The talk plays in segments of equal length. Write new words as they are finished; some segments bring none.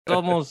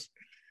almost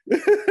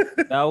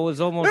that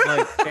was almost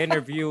like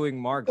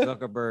interviewing Mark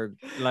Zuckerberg.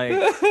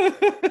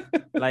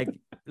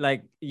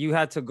 Like you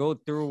had to go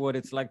through what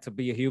it's like to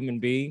be a human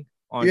being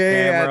on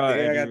camera.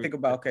 I gotta think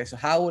about, okay, so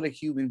how would a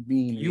human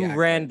being you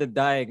ran the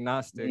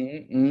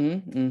diagnostic?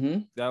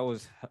 That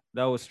was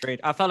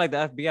strange. I felt like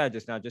the FBI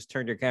just now just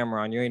turned your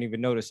camera on. You ain't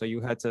even noticed, so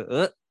you had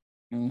to.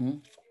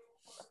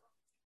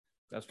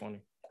 That's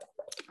funny.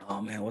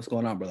 Oh man, what's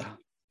going on, brother?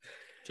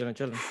 Chilling.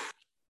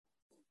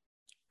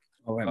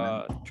 All right,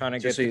 man. Trying to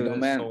get through this,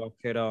 man. So I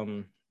could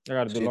I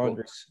gotta do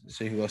laundry.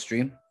 So you go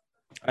stream,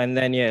 and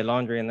then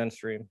laundry, and then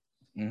stream.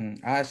 All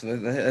right, so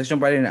let's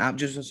jump right in. I'm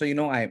just so you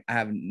know, I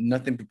have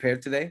nothing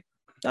prepared today.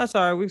 That's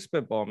all right. We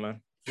spitball,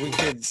 man. We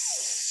could.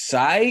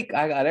 Psych!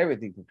 I got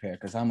everything prepared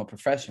because I'm a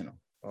professional.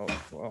 Oh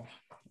well.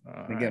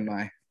 Let me get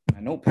my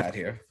notepad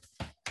here.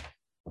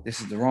 This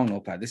is the wrong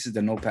notepad. This is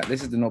the notepad.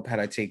 This is the notepad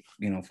I take,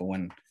 for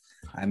when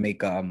I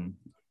make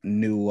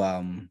new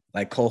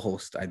like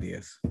co-host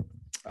ideas.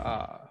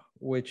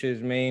 Which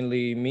is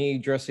mainly me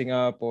dressing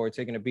up or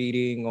taking a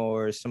beating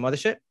or some other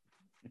shit.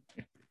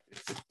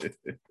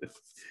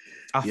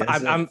 I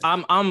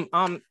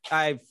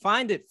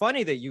find it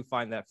funny that you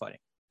find that funny.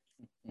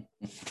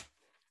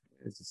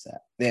 It's sad.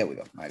 There we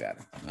go. I got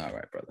it. All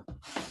right, brother.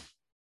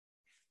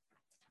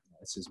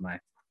 This is my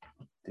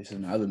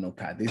other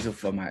notepad. These are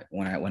for my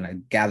when I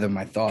gather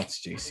my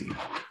thoughts, JC.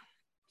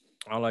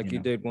 I like you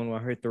did when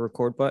I hit the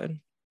record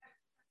button.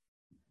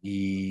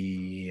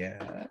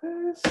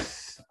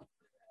 Yes.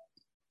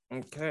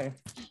 Okay.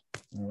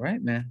 All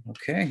right, man.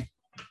 Okay.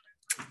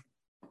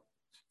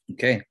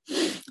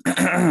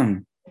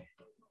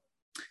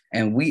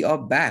 And we are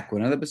back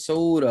with another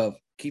episode of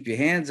Keep Your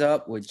Hands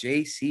Up with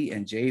JC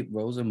and Jay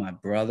Rosa, my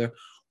brother.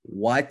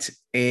 What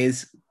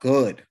is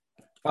good?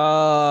 A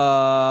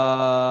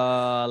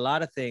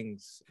lot of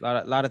things.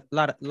 A lot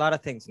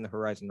of things in the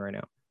horizon right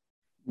now.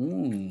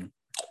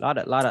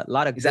 A lot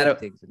of good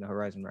things in the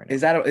horizon right now.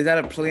 Is that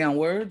a play on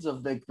words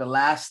of the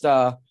last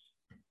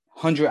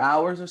 100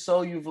 hours or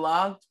so you've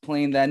logged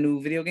playing that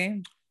new video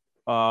game?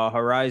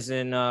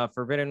 Horizon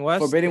Forbidden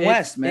West. Forbidden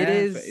West,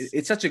 man.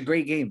 It's such a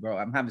great game, bro.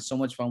 I'm having so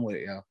much fun with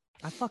it, yo.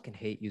 I fucking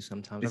hate you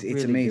sometimes.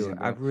 It's amazing.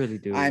 I really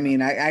do. I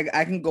mean,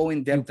 I can go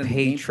in depth in the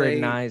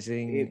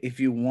patronizing if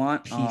you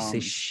want. Piece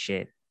of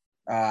shit.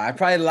 I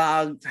probably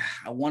logged,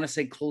 I want to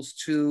say close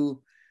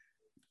to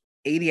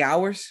 80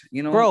 hours,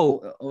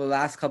 bro. Over the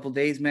last couple of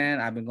days, man.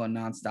 I've been going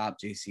nonstop,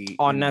 JC.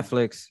 On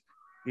Netflix.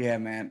 Yeah,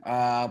 man.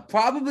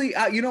 Probably.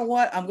 You know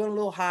what? I'm going a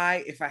little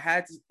high. If I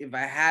had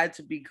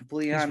to be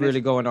completely honest,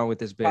 really going on with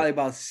this bit. Probably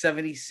about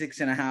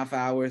 76.5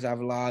 hours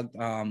I've logged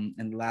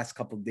in the last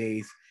couple of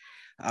days.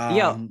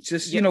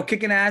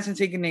 Kicking ass and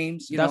taking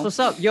names. That's what's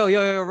up.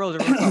 Yo, Rosa.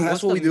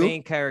 That's what we do. What's the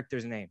main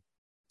character's name?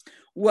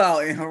 Well,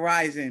 in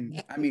Horizon,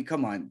 I mean,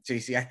 come on,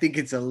 JC. I think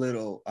it's a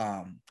little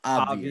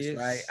obvious,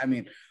 right? I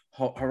mean,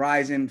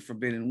 Horizon,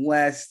 Forbidden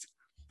West,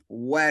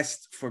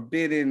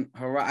 Forbidden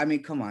Horizon. I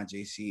mean, come on,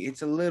 JC.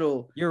 It's a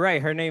little. You're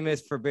right. Her name is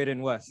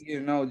Forbidden West.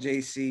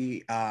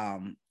 JC.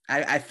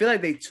 I feel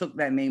like they took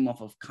that name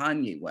off of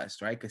Kanye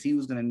West, right? Because he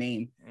was gonna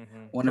name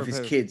one of his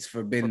kids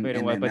Forbidden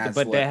West,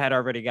 but they had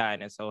already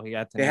gotten it, so he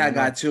had to. They had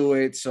got to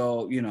it,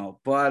 so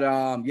But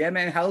yeah,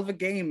 man, hell of a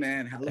game,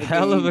 man.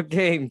 Hell of a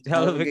game.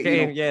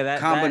 Yeah, that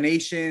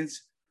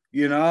combinations.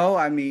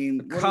 I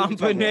mean,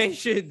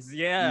 combinations.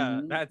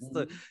 Yeah, that's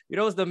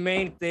it's the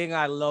main thing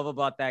I love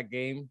about that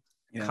game.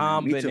 Yeah,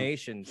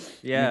 combinations. Man,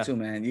 yeah, me too,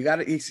 man. You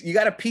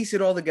gotta piece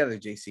it all together,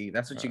 JC.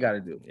 That's what you gotta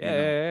do.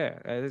 Yeah.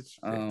 It's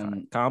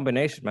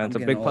combination, man. It's a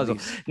big puzzle.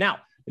 Now,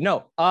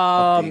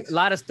 a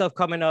lot of stuff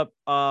coming up.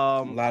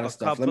 A lot of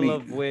stuff.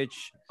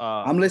 Which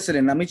I'm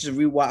listening. Let me just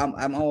rewind.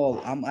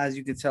 I'm as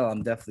you can tell,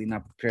 I'm definitely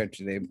not prepared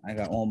today. I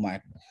got all my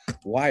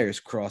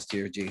wires crossed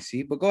here,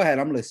 JC. But go ahead,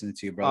 I'm listening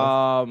to you,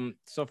 brother.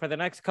 So for the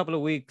next couple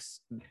of weeks,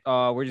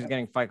 we're just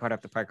getting fight card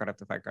after fight card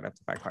after fight card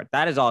after fight card.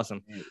 That is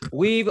awesome.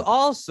 We've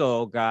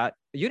also got.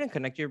 You didn't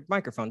connect your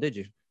microphone, did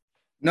you?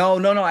 No.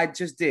 I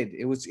just did.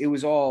 It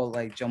was all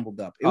like jumbled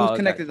up. It was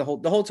connected the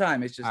whole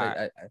time. It's just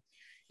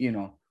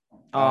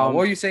what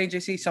were you saying,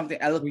 JC? Something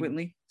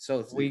eloquently?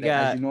 As you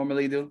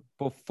normally do?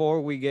 Before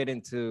we get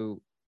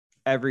into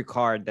every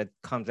card that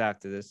comes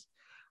after this,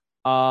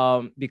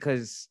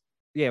 because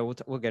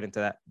we'll get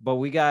into that. But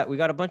we got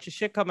a bunch of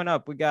shit coming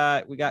up. We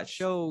got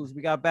shows,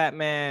 we got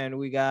Batman,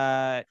 we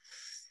got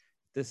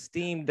the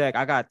Steam Deck.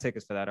 I got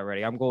tickets for that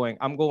already. I'm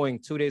going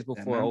 2 days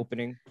before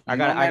opening. I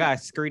got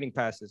screening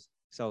passes.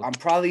 So I'm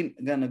probably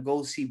gonna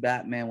go see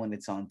Batman when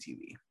it's on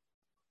TV.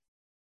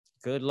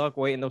 Good luck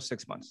waiting those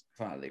 6 months.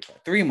 Probably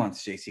 3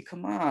 months, JC.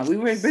 Come on, we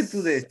already been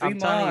through this. 3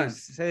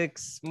 months.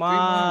 6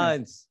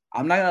 months.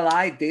 I'm not gonna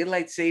lie,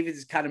 daylight savings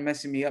is kind of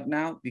messing me up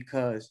now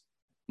because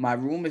my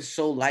room is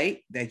so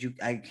light that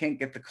I can't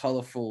get the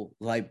colorful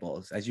light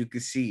bulbs, as you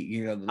can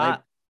see. The light.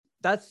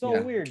 That's so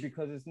weird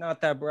because it's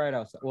not that bright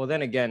outside. Well,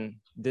 then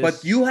again,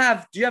 but do you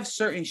have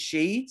certain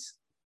shades?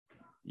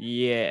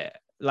 Yeah,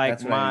 like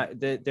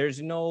there's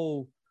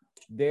no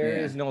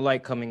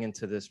light coming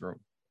into this room.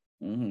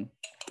 Mm-hmm.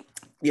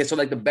 Yeah, so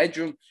like the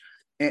bedroom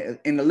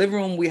in the living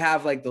room we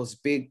have like those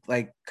big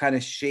like kind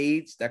of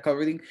shades that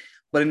cover everything.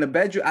 But in the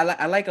bedroom,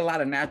 I like a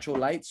lot of natural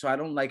light, so I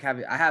don't like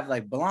having. I have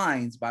like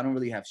blinds, but I don't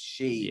really have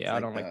shades. Yeah, I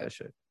don't like that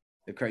shit.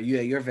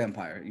 You're a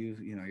vampire.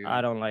 You know.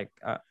 I don't like.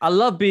 I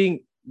love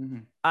being.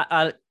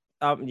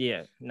 Mm-hmm.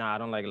 Yeah. Nah, I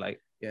don't like light.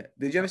 Yeah.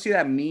 Did you ever see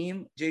that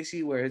meme,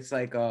 JC, where it's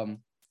like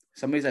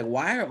somebody's like,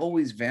 why are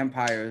always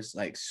vampires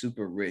like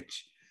super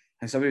rich?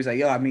 And somebody's like,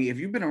 yo, I mean, if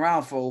you've been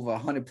around for over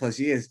 100+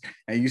 years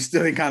and you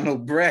still ain't got no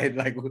bread,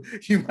 like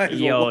you might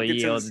as well walk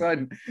into the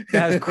sun.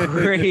 That's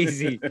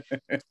crazy.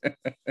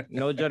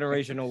 No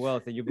generational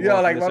wealth, and you've been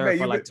walking this earth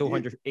for like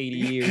 280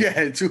 years.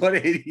 Yeah,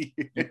 280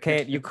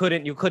 years. You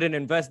couldn't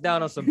invest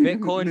down on some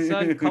Bitcoin,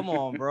 son. Come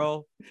on,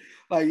 bro.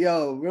 Like,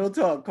 yo, real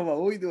talk. Come on,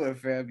 what we doing,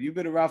 fam? You've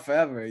been around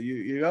forever.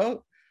 You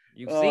know?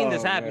 You've seen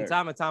this happen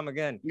time and time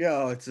again.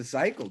 Yo, it's a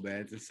cycle,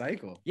 man. It's a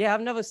cycle. Yeah,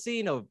 I've never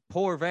seen a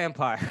poor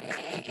vampire.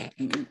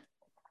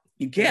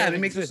 You can't. It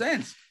makes no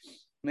sense.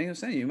 Makes no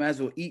sense. You might as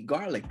well eat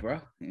garlic,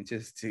 bro, and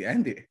just to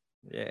end it.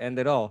 Yeah, end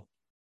it all.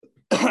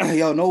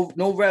 Yo,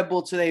 no Red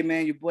Bull today,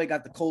 man. Your boy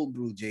got the cold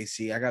brew,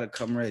 JC. I gotta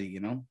come ready,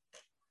 you know.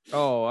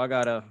 Oh, I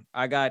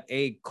got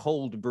a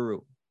cold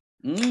brew.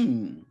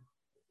 Mm.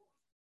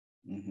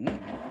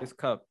 This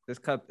cup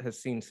has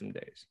seen some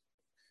days.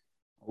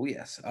 Oh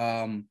yes.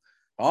 All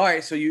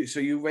right. So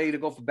you ready to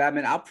go for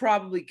Batman? I'll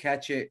probably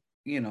catch it.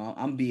 You know,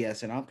 I'm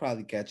BSing. I'll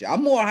probably catch it.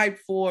 I'm more hyped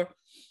for.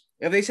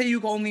 If they say you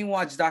can only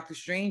watch Doctor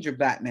Strange or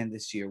Batman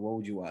this year, what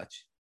would you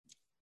watch?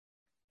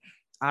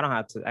 I don't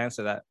have to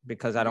answer that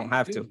because I don't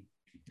have to.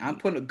 I'm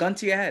putting a gun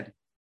to your head.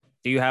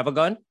 Do you have a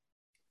gun?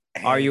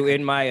 Hey, are you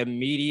in my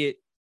immediate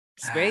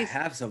space?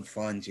 Have some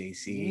fun,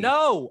 JC.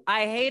 No,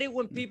 I hate it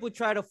when people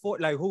try to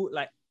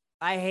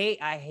I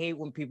hate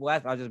when people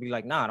ask. I'll just be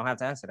like, nah, I don't have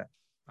to answer that.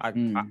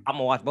 I'm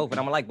gonna watch both and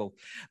I'm gonna like both.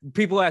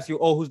 People ask you,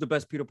 oh, who's the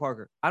best Peter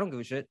Parker? I don't give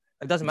a shit.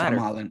 It doesn't matter.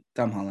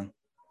 Tom Holland.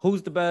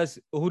 Who's the best?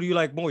 Who do you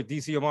like more,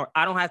 DC or Marvel?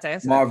 I don't have to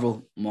answer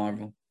Marvel.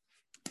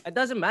 It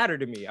doesn't matter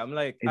to me. I'm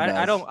like,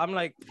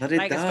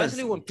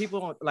 especially when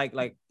people like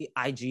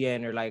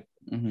IGN or like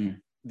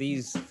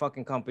these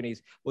fucking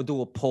companies will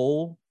do a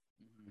poll.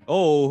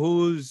 Oh,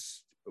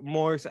 who's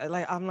more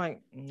like? I'm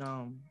like,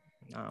 no,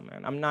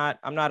 man. I'm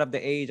not of the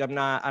age.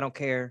 I don't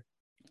care.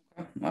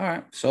 All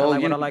right. So I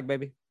like what I like,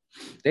 baby.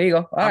 There you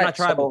go. I'm not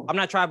tribal. I'm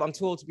not tribal. I'm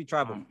too old to be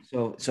tribal.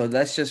 So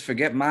let's just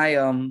forget my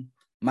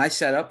my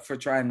setup for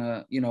trying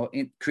to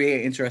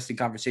create an interesting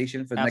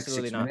conversation for the next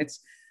 6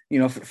 minutes.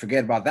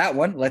 Forget about that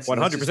one. Let's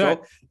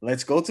 100%.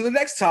 Let's go to the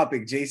next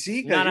topic,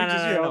 JC.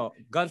 No.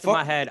 Gun to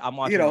my head. I'm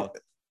watching.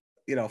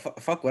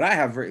 Fuck what I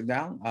have written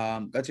down.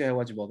 Gun to your head.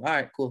 Watching both. All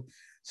right, cool.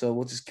 So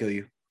we'll just kill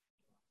you.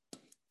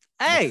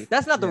 Hey,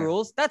 that's not the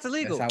rules. That's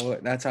illegal.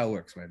 That's how it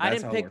works, man. I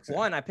didn't pick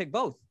one. I picked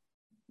both.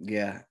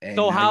 Yeah.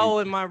 So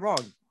how am I wrong?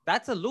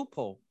 That's a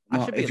loophole.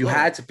 No, if you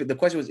had to pick, the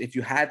question was if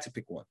you had to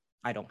pick one.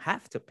 I don't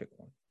have to pick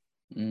one.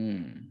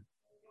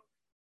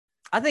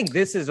 I think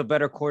this is a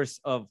better course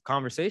of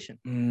conversation.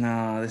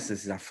 No, this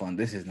is not fun.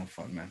 This is not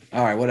fun, man.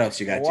 All right, what else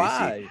you got,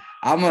 Why? JC?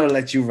 I'm gonna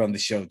let you run the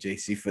show,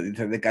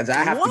 JC, because I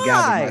have to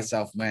gather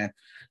myself, man.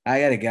 I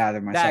gotta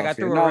gather myself. I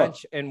threw a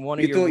wrench in one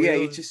of your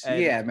wheels.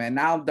 Man.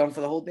 Now I'm done for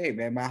the whole day,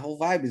 man. My whole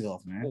vibe is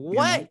off, man.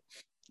 What?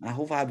 My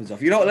whole vibe is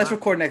off. Let's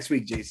record next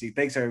week, JC.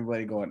 Thanks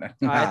everybody going there.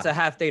 It's a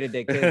half day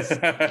today, kids.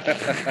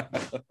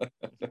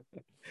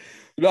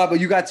 No, but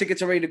you got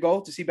tickets ready to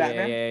go to see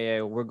Batman?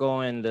 Yeah. We're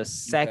going the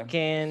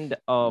 2nd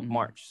of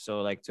March,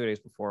 so like 2 days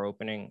before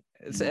opening.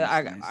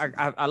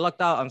 I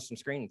lucked out on some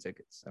screening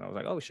tickets, and I was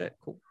like, oh shit,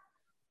 cool.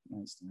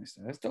 Nice.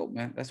 That's dope,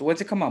 man.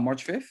 When's it come out?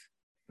 March 5th?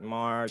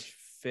 March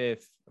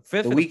 5th.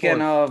 The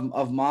weekend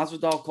of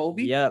Masvidal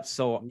Kobe. Yep.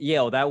 So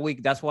that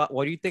week. That's what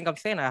do you think I'm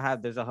saying?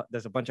 There's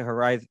a bunch of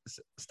Horizon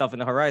stuff in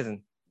the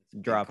horizon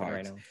dropping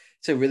right now.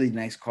 It's a really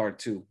nice card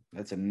too.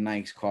 That's a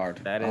nice card.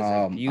 That is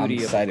a beauty. I'm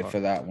excited for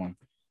that one.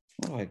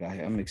 What do I got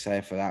here? I'm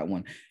excited for that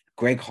one.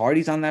 Greg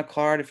Hardy's on that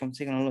card. If I'm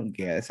taking a look,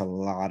 it's a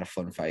lot of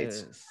fun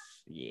fights.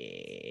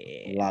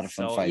 Yeah, a lot of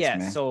fun fights.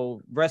 Man.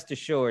 So rest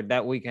assured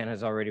that weekend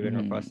has already been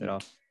requested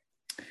off.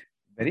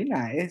 Very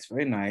nice.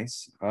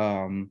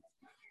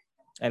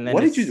 And then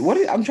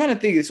I'm trying to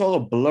think. It's all a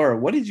blur.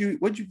 What did you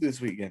do this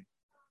weekend?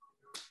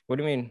 What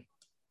do you mean?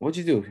 What'd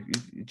you do?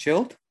 You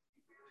chilled?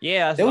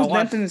 Yeah, there was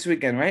nothing this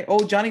weekend, right?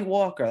 Oh, Johnny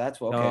Walker.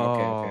 That's what.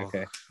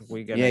 Okay.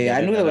 Yeah.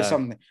 I knew there was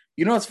something.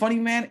 You know what's funny,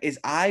 man? Is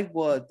I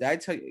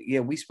tell you?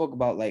 Yeah, we spoke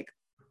about like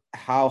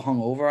how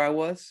hungover I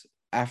was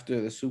after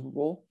the Super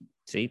Bowl.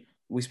 See,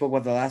 we spoke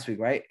about that last week,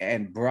 right?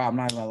 And bro, I'm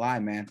not gonna lie,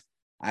 man.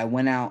 I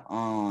went out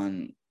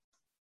on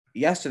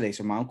yesterday,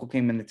 so my uncle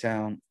came into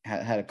town,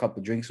 had a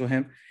couple drinks with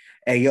him.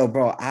 Hey, yo,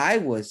 bro,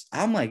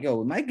 I'm like,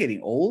 yo, am I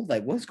getting old?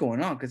 Like, what's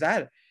going on? Because I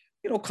had,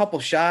 a couple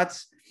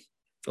shots.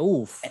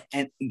 Oof.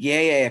 And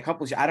a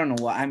couple. I don't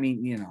know what. I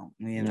mean,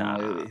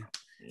 Nah.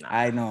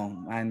 I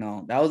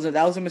know. That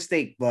was a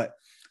mistake, but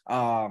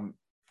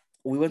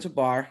we went to a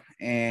bar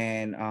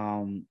and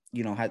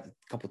had a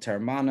couple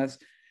Terramanas,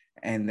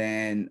 and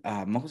then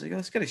Mom was like, yo,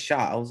 let's get a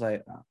shot. I was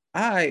like, all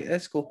right,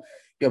 that's cool.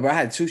 Yo, bro, I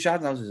had 2 shots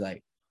and I was just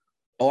like,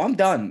 Oh, I'm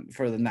done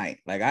for the night.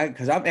 Like I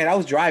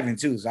was driving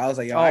too, so I was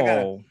like,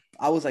 yo,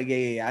 I was like,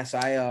 yeah. So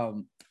I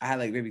had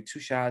like maybe 2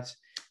 shots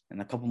and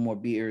a couple more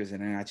beers,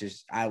 and then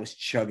I was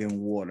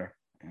chugging water,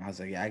 and I was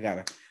like, yeah, I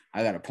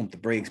gotta pump the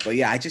brakes. But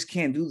yeah, I just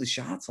can't do the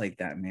shots like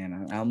that,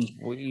 man. I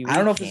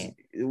don't know if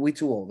we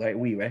too old, right?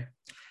 Right?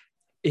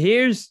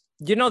 Here's,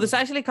 this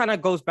actually kind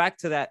of goes back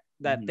to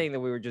that thing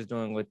that we were just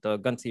doing with the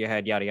gun to your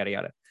head, yada, yada,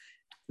 yada.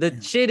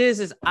 The shit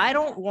is I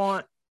don't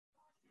want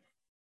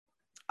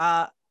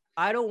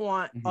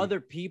other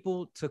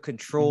people to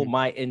control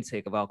my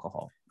intake of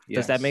alcohol.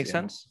 Does that make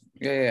sense?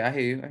 Yeah, I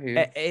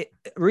hear you.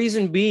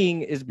 Reason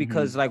being is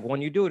because like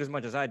when you do it as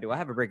much as I do, I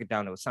have to break it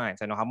down to a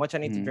science. I know how much I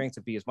need to drink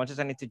to be as much as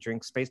I need to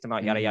drink, spaced them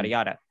out, yada, yada,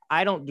 yada.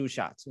 I don't do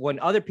shots. When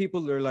other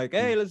people are like,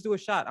 hey, let's do a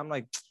shot, I'm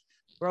like,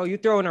 bro, you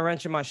throwing a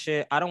wrench in my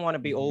shit. I don't want to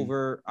be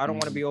over. I don't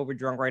want to be over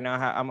drunk right now.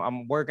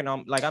 I'm working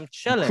on, like, I'm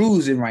chilling.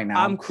 Cruising right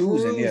now. I'm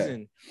cruising. Yeah.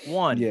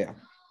 One. Yeah.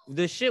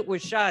 The shit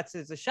with shots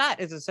is a shot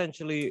is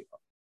essentially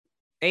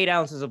 8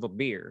 ounces of a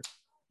beer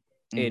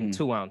in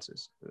 2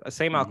 ounces,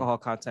 same alcohol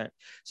content.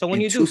 So when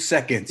you do 2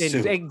 seconds,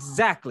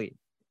 exactly.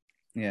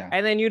 Yeah.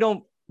 And then you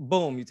don't,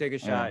 boom, you take a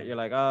shot. You're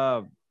like,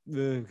 yeah,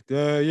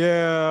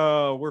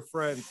 we're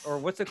friends, or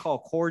what's it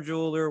called,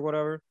 cordial or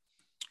whatever.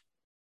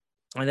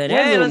 And then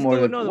let's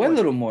do another one. We're a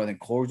little more than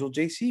cordial,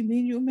 JC. Me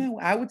and you, man.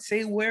 I would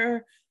say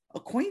we're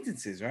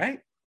acquaintances, right?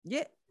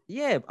 Yeah,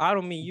 I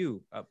don't mean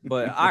you,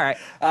 but all right.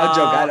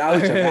 I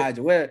was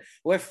joking.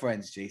 We're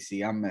friends,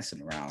 JC. I'm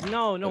messing around.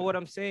 No. What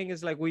I'm saying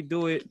is like we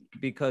do it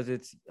because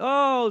it's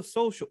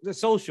social. The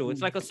social.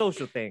 It's like a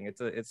social thing.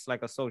 It's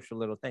like a social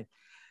little thing.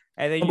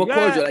 And then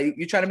cordial. Like,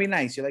 you're trying to be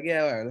nice. You're like,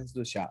 yeah, all right, let's do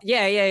a shot.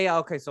 Yeah.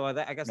 Okay, so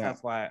I guess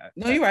that's why.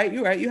 No, you're right.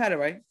 You had it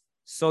right.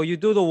 So you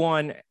do the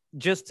one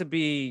just to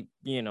be,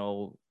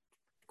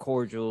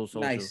 cordial,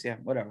 social. Nice, yeah,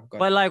 whatever.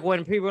 But like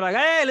when people are like,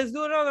 hey, let's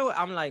do another one,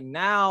 I'm like,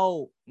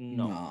 now,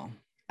 no.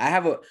 I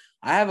have a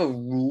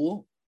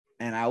rule,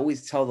 and I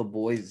always tell the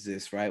boys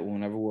this, right?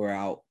 Whenever we're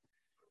out,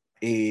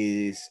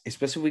 is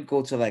especially if we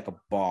go to like a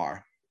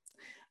bar,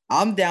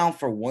 I'm down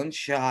for 1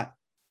 shot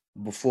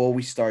before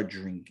we start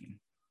drinking.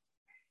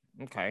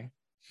 Okay.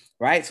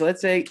 Right. So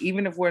let's say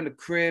even if we're in the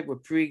crib, we're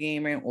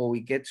pre-gaming, or we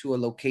get to a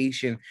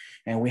location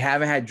and we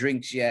haven't had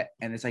drinks yet,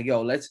 and it's like,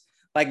 yo, let's,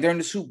 like during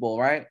the Super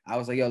Bowl, right? I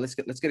was like, yo, let's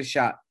get a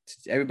shot.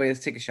 Everybody,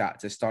 let's take a shot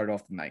to start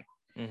off the night.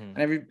 And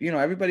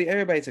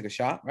everybody took a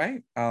shot,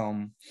 right? I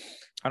don't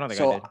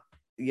think I did.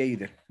 Yeah, you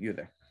did. You were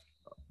there.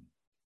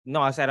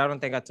 No, I said I don't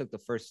think I took the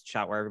first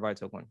shot where everybody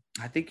took one.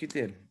 I think you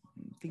did.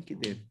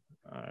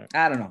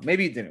 I don't know.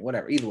 Maybe you didn't.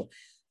 Whatever. Either way.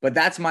 But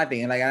that's my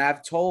thing. And like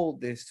I've told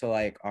this to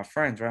like our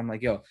friends, right? I'm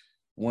like, yo,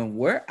 when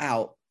we're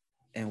out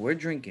and we're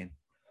drinking,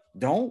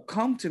 don't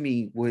come to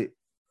me with,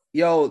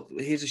 yo,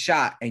 here's a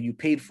shot and you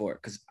paid for it,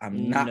 because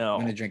I'm not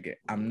gonna drink it.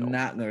 I'm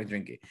not gonna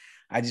drink it.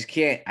 I just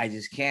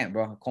can't,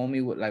 bro. Call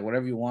me with like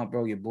whatever you want,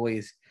 bro. Your boy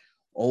is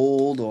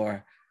old,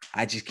 or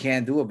I just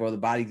can't do it, bro. The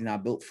body's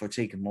not built for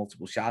taking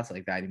multiple shots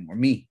like that anymore.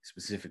 Me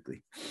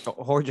specifically.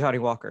 Or Johnny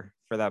Walker,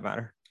 for that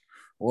matter.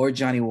 Or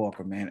Johnny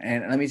Walker, man.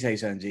 And let me tell you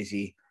something,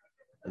 JC.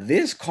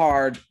 This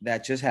card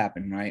that just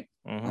happened, right,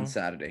 on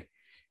Saturday,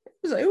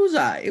 it was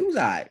all right. It was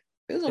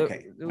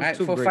okay. It was right?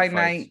 For fight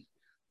night,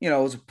 it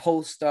was a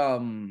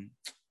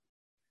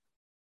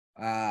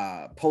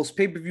post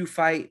pay-per-view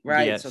fight,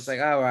 right? Yes. So it's like,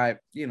 all right,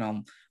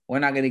 we're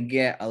not gonna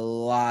get a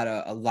lot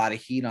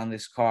of heat on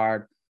this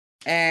card.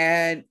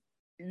 And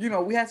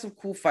we had some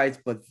cool fights,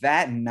 but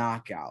that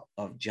knockout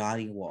of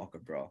Johnny Walker,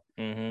 bro.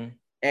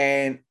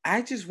 And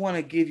I just want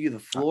to give you the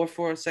floor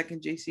for a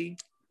second, JC.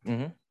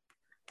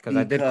 Because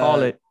I did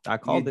call it. I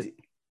called it.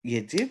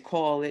 You did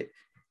call it.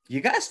 You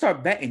gotta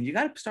start betting. You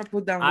gotta start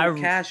putting down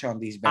cash on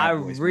these bad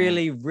boys. I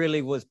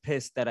really was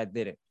pissed that I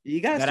did it.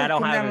 You gotta start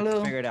putting down a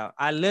little. Figured out.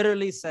 I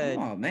literally said,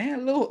 "Oh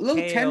man, little KO,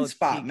 10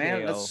 spot, TKO.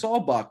 Man, a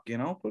sawbuck. Put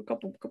a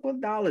couple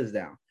of dollars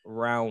down."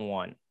 Round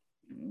 1,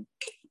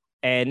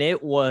 and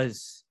it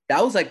was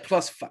like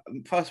plus.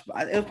 It was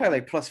probably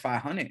like plus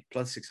 500,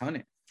 plus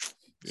 600.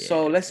 Yeah.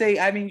 So let's say,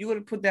 you would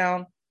have put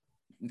down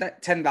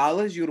that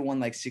 $10. You would have won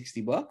like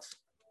 $60.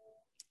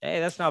 Hey,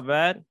 that's not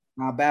bad.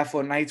 Not bad for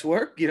a night's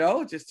work,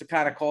 just to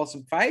kind of call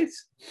some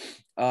fights.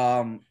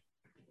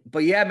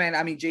 But yeah, man,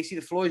 JC,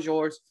 the floor is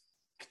yours.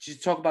 Could you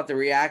talk about the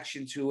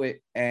reaction to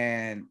it?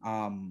 And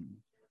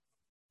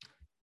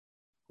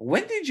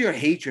when did your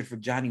hatred for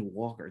Johnny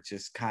Walker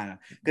just kind of,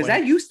 because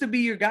that used to be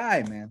your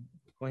guy, man.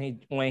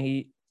 When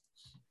he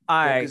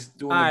all right,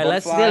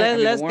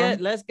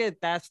 let's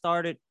get that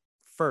started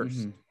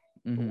first.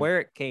 Where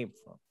it came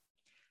from.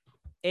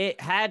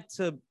 It had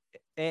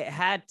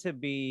to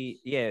be,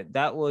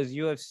 that was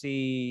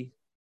UFC.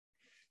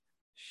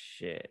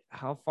 Shit,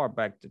 how far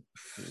back did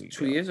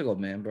 2 years ago,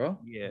 man, bro?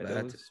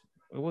 Yeah,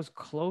 it was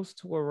close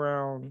to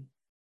around.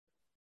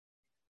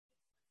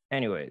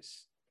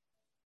 Anyways,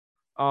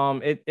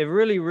 it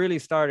really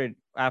started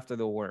after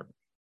the worm,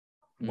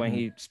 when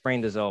he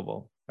sprained his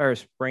elbow or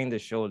sprained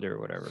his shoulder or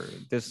whatever,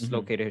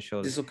 dislocated his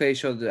shoulder. Dislocated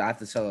shoulder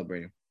after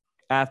celebrating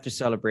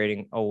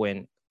a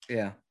win.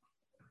 Yeah,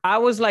 I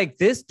was like,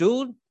 this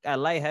dude at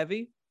light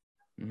heavy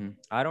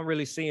I don't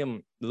really see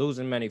him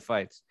losing many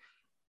fights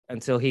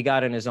until he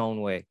got in his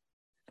own way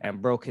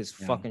and broke his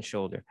fucking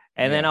shoulder.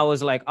 And then I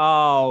was like,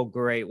 oh,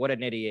 great. What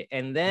an idiot.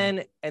 And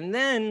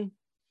then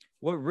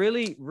what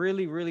really,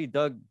 really, really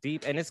dug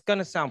deep, and it's going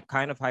to sound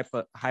kind of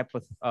hyperbole?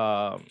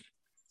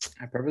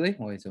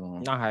 Wait, so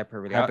not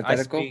hyperbole.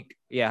 Hypothetical?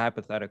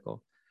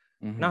 Hypothetical.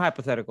 Not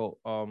hypothetical.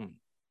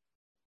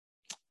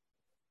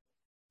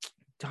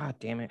 God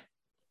damn it.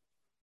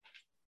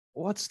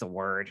 What's the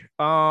word?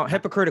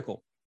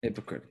 Hypocritical.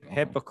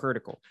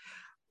 Hypocritical.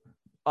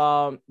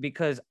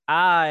 Because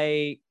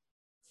I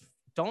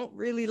don't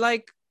really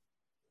like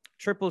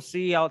Triple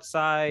C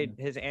outside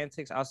his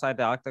antics outside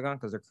the octagon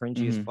because they're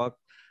cringy as fuck.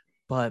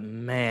 But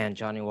man,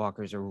 Johnny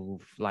Walker's are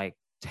like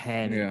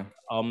 10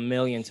 a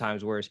million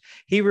times worse.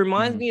 He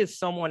reminds me of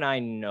someone I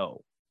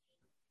know.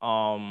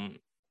 Someone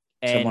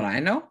I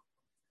know?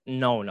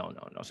 No.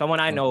 Someone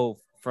I know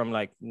from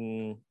like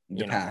the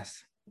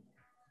past.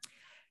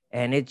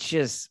 And it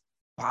just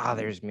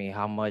bothers me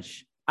how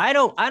much I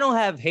don't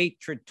have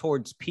hatred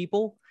towards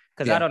people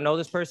because I don't know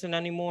this person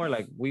anymore.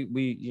 Like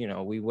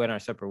we went our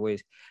separate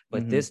ways.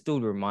 But this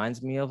dude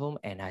reminds me of him,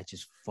 and I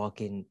just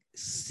fucking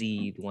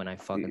seethe when I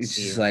fucking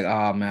see it. It's like,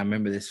 oh man, I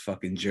remember this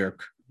fucking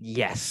jerk.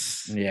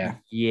 Yes. Yeah.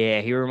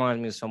 He reminds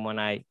me of someone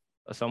I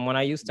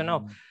used to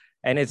know.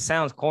 And it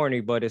sounds corny,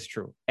 but it's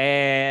true.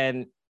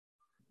 And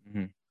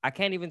I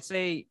can't even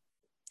say,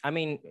 I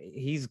mean,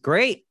 he's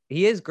great.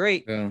 He is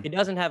great. Yeah. He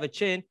doesn't have a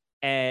chin.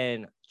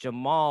 And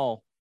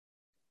Jamal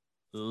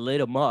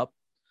lit him up.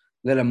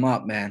 Lit him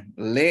up, man.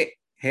 Lit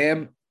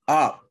him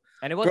up.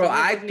 And it wasn't,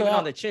 even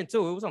on the chin,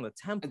 too. It was on the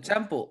temple. The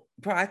temple.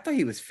 Bro, I thought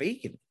he was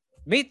faking.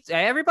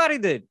 Everybody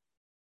did.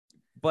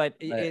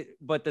 But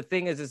but the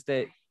thing is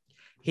that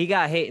he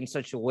got hit in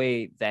such a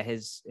way that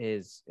his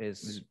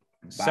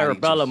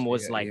cerebellum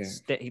was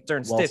he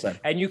turned stiff. Said.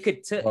 And you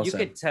could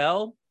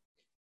tell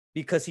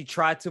because he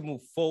tried to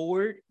move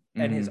forward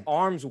and his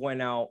arms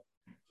went out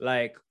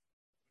like,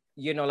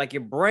 like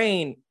your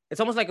brain. It's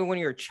almost like when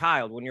you're a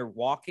child, when you're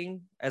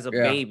walking as a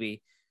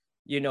baby,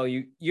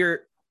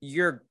 you're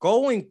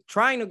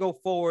trying to go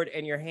forward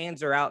and your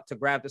hands are out to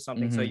grab to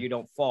something so you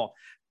don't fall.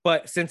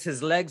 But since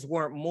his legs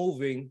weren't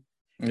moving,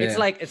 it's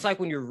like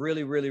when you're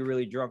really, really,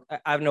 really drunk.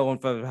 I've known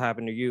if it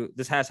happened to you.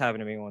 This has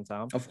happened to me one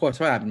time. Of course,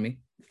 what happened to me?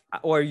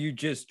 Or you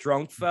just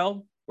drunk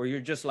fell, or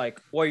you're just like,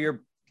 or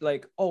you're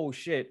like, oh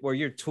shit, where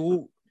you're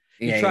too.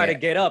 You try to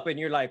get up and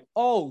you're like,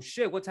 oh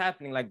shit, what's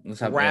happening? Like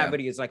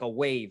gravity is like a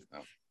wave.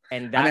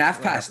 And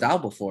I've passed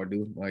out before,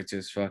 dude. Like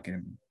just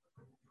fucking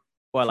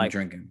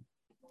drinking.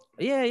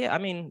 Yeah. I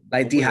mean,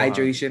 like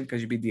dehydration,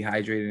 because you be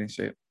dehydrated and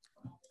shit.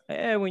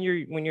 Yeah, when you're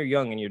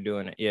young and you're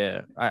doing it.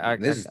 Yeah.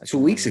 This is 2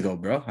 weeks ago,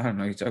 bro. I don't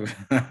know what you're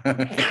talking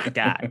about.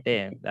 God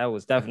damn. That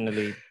was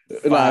definitely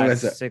 6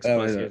 plus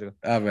years ago.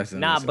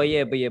 But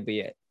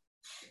yeah.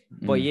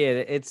 But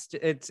yeah,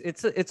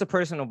 it's a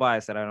personal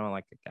bias that I don't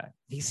like the guy.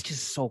 He's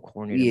just so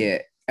corny. Yeah.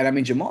 And I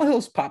mean, Jamal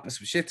Hill's popping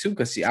some shit too,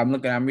 because I'm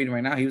reading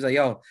right now. He was like,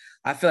 yo,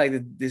 I feel like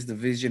this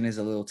division is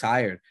a little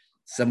tired.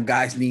 Some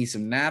guys need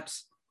some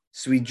naps.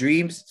 Sweet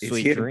dreams.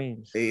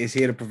 It's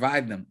here to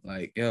provide them.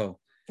 Like, yo,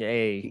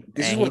 hey,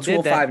 this is what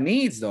 205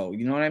 needs, though.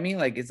 You know what I mean?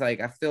 Like, it's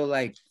like, I feel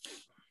like,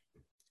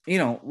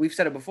 we've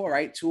said it before,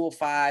 right?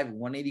 205,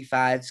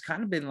 185. It's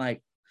kind of been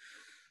like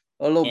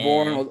a little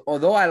boring.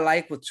 Although I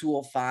like what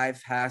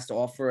 205 has to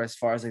offer as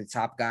far as like the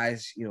top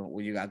guys,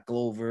 when you got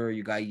Glover,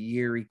 you got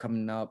Yuri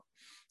coming up.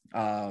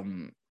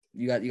 You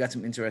got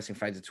some interesting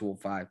fights at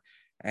 205,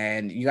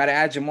 and you got to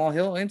add Jamal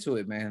Hill into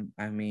it, man.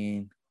 I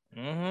mean,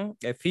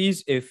 if he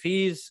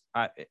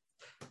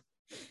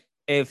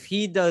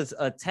does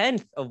a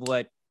 10th of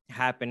what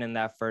happened in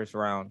that first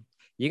round,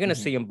 you're gonna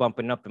see him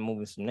bumping up and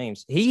moving some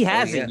names. He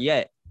hasn't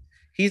yet.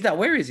 He's not.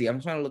 Where is he? I'm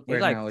trying to look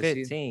right now. He's like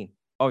 15.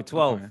 Oh,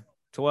 12. Okay.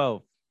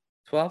 12.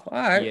 12. All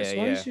right. So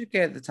he should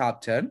get the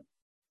top 10.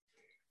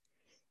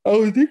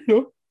 Oh, I think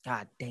so.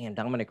 God damn,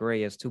 Dominic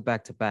Reyes 2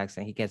 back-to-backs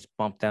and he gets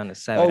bumped down to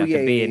 7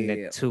 after being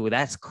the 2.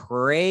 That's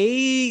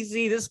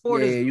crazy. This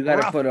sport is you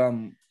gotta put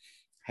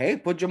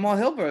put Jamal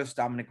Hill versus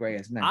Dominic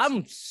Reyes next.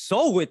 I'm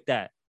so with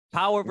that.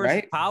 Power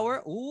versus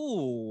power.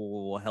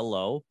 Ooh,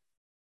 hello.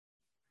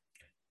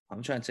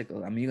 I'm trying to take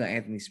you got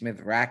Anthony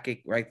Smith,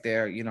 Rakic right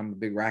there. I'm a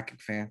big Rakic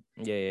fan.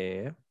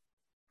 Yeah.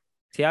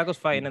 Thiago's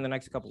fighting in the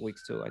next couple of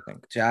weeks too, I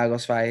think.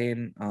 Thiago's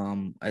fighting.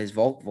 Is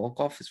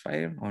Volkov is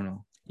fighting or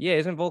no? Yeah,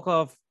 isn't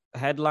Volkov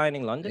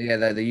headlining London? Yeah,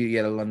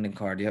 the London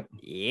card. Yep.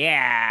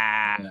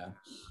 Yeah.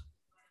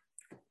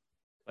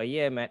 But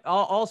yeah, man.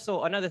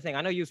 Also, another thing.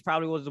 I know you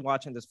probably wasn't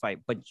watching this fight,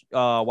 but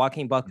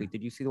Joaquin Buckley.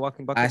 Did you see the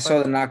Joaquin Buckley? I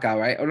saw the knockout,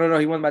 right? Oh no,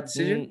 he won by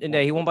decision.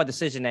 No, he won by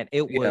decision, and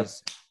it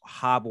was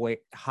highway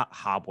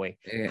robbery.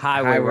 Yeah.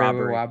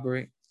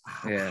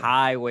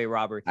 Highway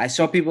robbery. I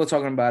saw people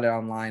talking about it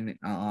online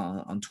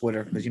on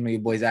Twitter because your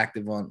boy's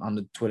active on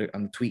the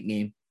tweet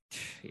game.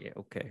 Yeah.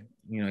 Okay.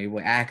 You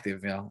were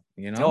active, yo.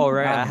 Oh,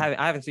 right.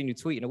 I haven't seen you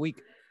tweet in a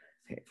week.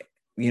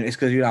 It's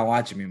because you're not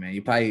watching me, man.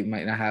 You probably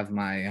might not have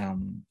my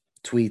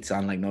tweets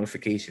on like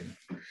notification.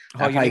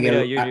 Oh,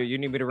 you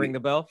need me to ring the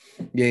bell?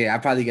 Yeah. I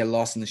probably get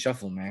lost in the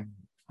shuffle, man.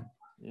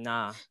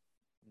 Nah.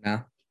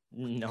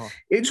 No.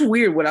 It's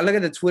weird when I look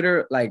at the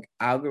Twitter like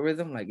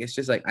algorithm. Like it's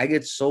just like I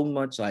get so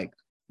much like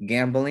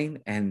gambling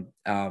and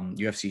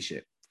UFC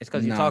shit. It's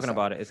because you're talking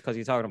about it. It's because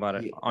you're talking about it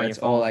on your phone. That's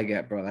all I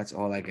get, bro. That's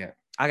all I get.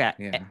 I got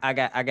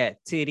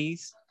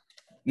titties.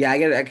 Yeah, I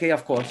get it. Okay,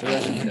 of course.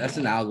 That's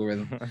an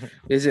algorithm.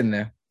 It's in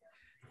there.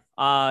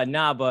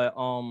 Nah, but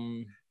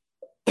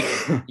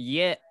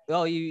yeah.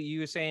 Oh,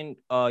 you were saying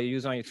you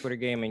was on your Twitter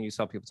game and you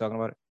saw people talking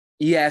about it.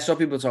 Yeah, I saw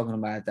people talking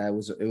about it. That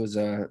it was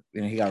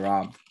he got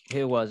robbed.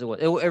 It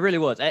really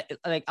was.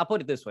 I'll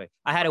put it this way.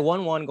 I had a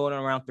 1-1 going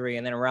on round 3,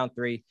 and then in round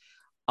 3,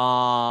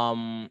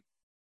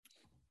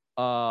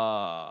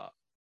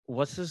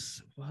 what's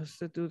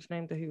the dude's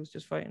name that he was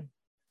just fighting?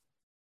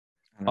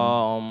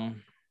 I'm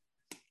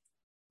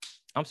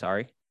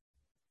sorry.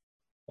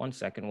 One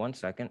second. Let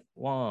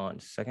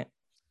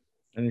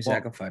me see. I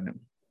can find him.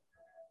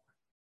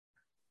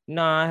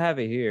 No, I have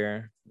it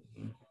here.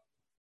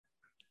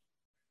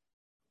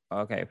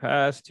 Okay,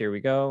 passed. Here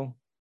we go.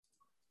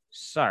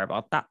 Sorry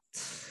about that.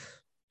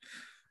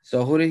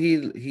 So who did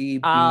he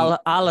beat?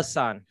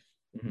 Alhassan.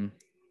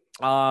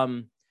 Mm-hmm.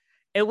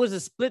 It was a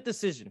split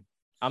decision.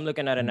 I'm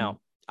looking at it now.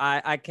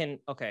 I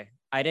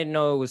didn't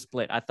know it was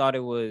split. I thought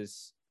it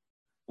was.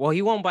 Well,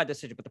 he won by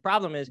decision, but the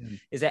problem is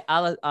that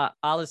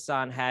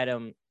Alhassan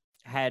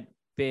had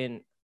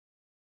been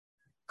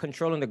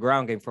controlling the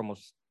ground game for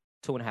almost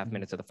 2.5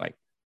 minutes of the fight.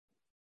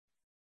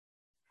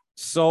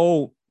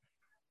 So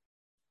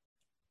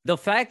the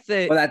fact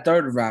that that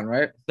third round,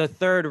 right? The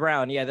third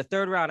round,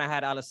 I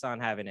had Alhassan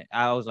having it.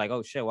 I was like,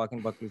 oh shit, Joaquin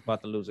Buckley's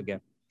about to lose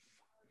again.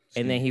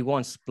 And then he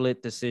won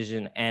split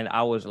decision, and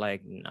I was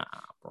like, nah,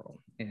 bro.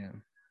 Yeah.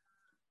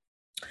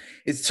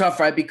 It's tough,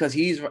 right? Because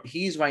he's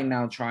right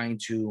now trying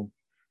to.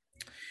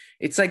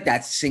 It's like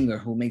that singer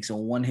who makes a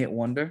one-hit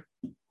wonder.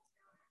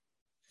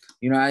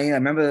 You know, I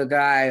remember the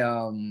guy,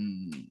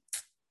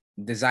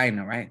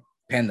 Designer, right?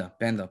 Panda.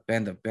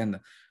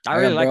 I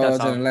really like that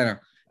song.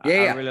 Yeah.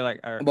 I really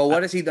like. But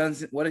what has he done?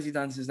 What has he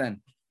done since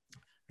then?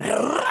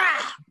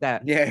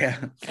 That. Yeah.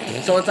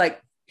 So it's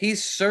like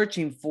he's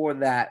searching for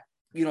that.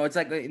 You know, it's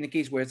like in the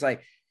case where it's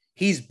like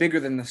he's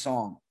bigger than the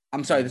song.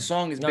 I'm sorry, the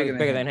song is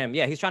bigger than him.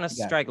 Yeah, he's trying to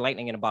strike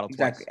lightning in a bottle.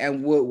 Exactly. Twice.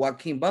 And with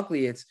Joaquin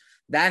Buckley, it's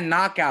that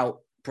knockout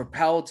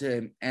propelled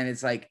him, and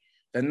it's like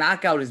the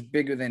knockout is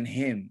bigger than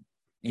him.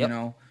 You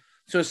know.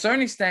 To a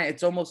certain extent,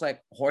 it's almost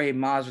like Jorge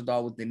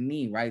Masvidal with the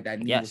knee, right? That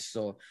knee was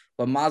so,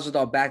 but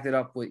Masvidal backed it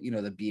up with, you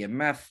know, the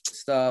BMF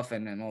stuff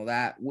and all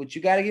that, which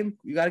you gotta give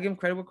him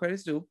credit where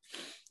credit's due.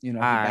 You know,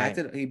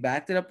 he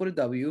backed it up with a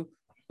W.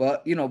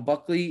 But you know,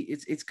 Buckley,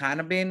 it's kind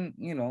of been,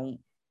 you know,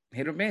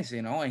 hit or miss,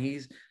 you know, and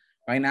he's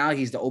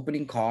the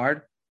opening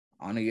card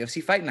on a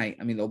UFC fight night.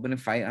 I mean, the opening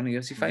fight on a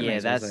UFC fight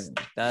night. Yeah,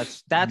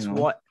 that's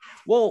what.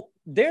 Well,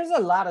 there's a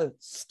lot of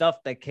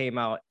stuff that came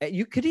out.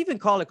 You could even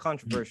call it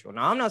controversial.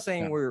 Now, I'm not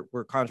saying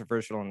we're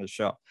controversial on the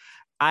show.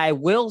 I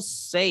will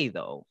say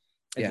though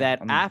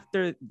that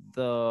after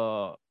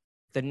the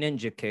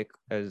ninja kick,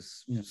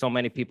 as so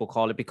many people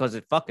call it, because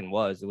it fucking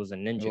was. It was a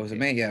ninja. It was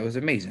amazing. Yeah, it was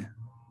amazing.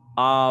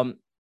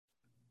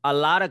 A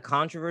lot of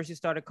controversy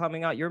started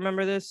coming out. You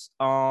remember this?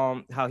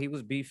 How he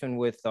was beefing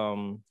with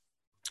some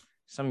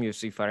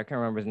UFC fighter. I can't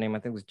remember his name. I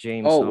think it was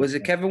James. Oh, was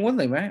it Kevin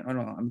Woodley, right? Oh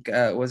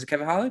no, was it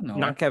Kevin Holland? No,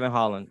 not Kevin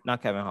Holland.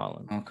 Not Kevin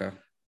Holland. Okay.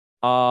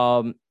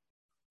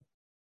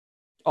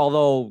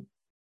 Although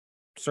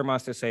Sir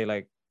Master say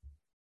like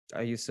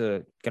I used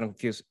to get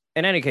confused.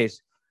 In any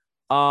case,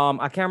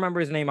 I can't remember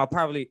his name. I'll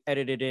probably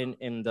edit it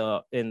in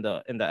the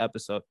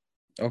episode.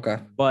 Okay.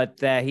 But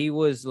that he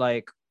was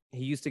like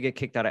he used to get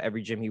kicked out of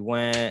every gym he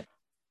went,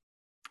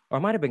 or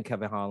it might have been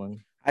Kevin Holland.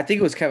 I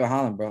think it was Kevin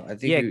Holland, bro. I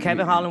think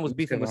Kevin Holland was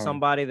beefing with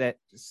somebody that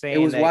saying it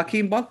was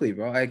Joaquin Buckley,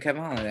 bro.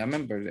 Kevin Holland, I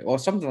remember it, or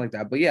something like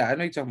that. But yeah, I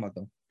know you're talking about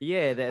them.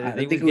 Yeah, I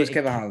think it was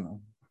Kevin Holland.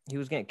 He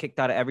was getting kicked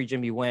out of every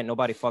gym he went.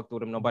 Nobody fucked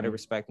with him. Nobody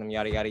respected him.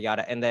 Yada yada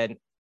yada. And then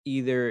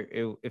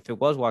if it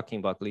was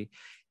Joaquin Buckley,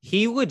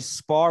 he would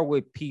spar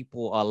with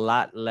people a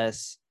lot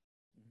less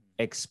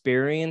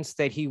experienced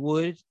that he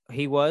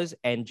was,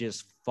 and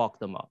just fuck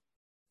them up.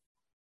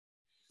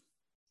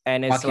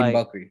 And it's Joaquin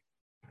Buckley.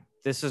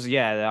 This is,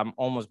 I'm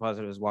almost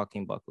positive it's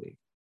Joaquin Buckley.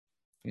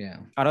 Yeah.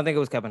 I don't think it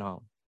was Kevin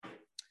Holland.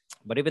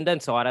 But even then,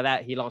 so out of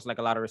that, he lost like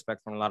a lot of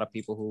respect from a lot of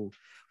people who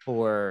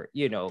were,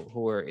 you know, who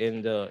were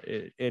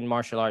in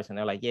martial arts, and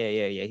they're like,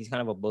 yeah, he's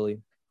kind of a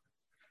bully.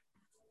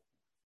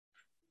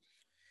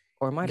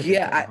 Or it might have been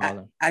Kevin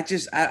Holland.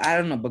 I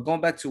don't know. But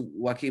going back to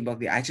Joaquin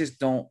Buckley, I just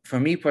don't, for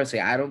me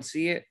personally, I don't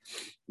see it.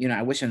 You know,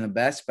 I wish him the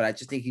best, but I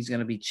just think he's going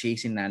to be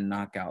chasing that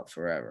knockout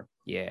forever.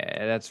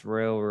 Yeah, that's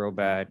real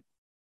bad.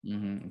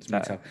 It's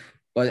tough.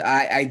 But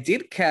I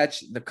did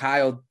catch the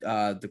Kyle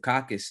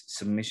Dukakis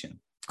submission.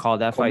 Called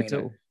that fight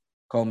too.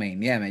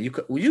 Co-main, yeah, man. You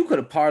could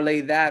have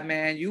parlayed that,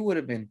 man. You would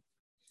have been,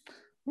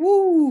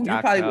 woo.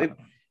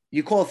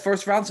 You called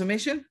first round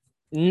submission.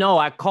 No,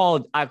 I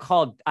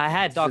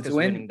had Dawkins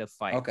winning the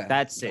fight. Okay,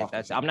 that's it.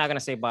 I'm not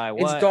gonna say by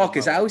what. It's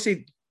Dawkins. I always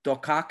say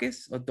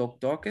Dukakis or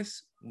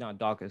Dawkins. No,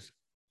 Dawkins.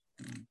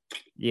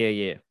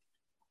 Yeah.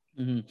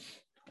 I mean,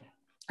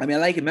 I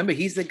like it. Remember,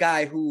 he's the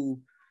guy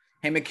who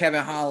him and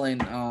Kevin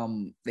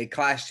Holland, they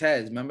clashed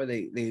heads. Remember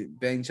they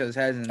banged each other's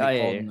heads and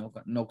they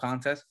called no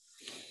contest.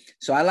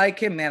 So I like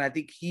him, man. I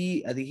think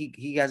he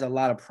has a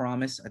lot of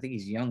promise. I think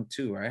he's young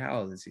too, right?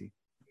 How old is he?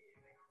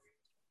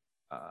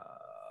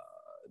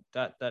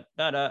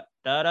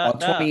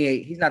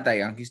 28. He's not that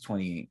young. He's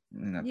 28.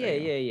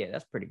 Yeah.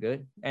 That's pretty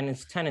good. And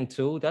it's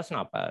 10-2. That's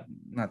not bad.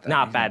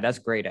 Not bad. That's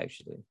great,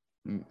 actually.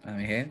 I mean,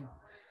 hey,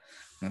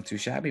 not too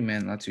shabby,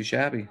 man. Not too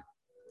shabby.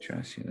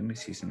 Trust you. Let me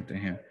see something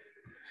here.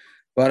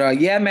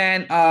 But yeah,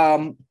 man.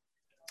 I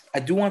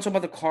do want to talk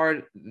about the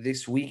card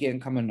this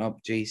weekend coming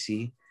up,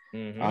 JC.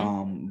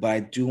 Mm-hmm. But I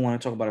do want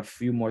to talk about a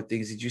few more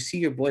things. Did you see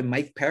your boy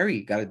Mike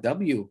Perry got a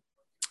W?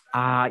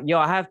 Yo,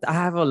 I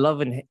have a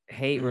love and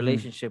hate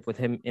relationship with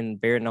him in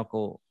bare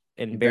knuckle.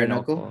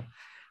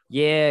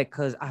 Yeah,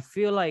 because I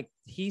feel like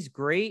he's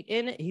great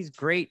in it. He's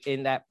great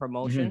in that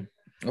promotion.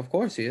 Of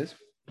course he is.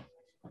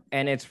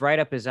 And it's right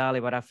up his alley,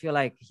 but I feel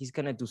like he's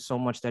gonna do so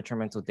much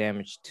detrimental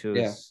damage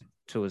to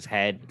his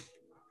head.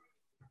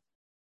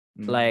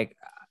 Like,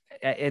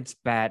 it's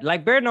bad.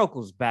 Like, bare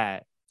knuckle's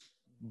bad,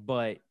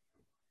 but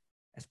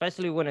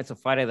especially when it's a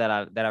fighter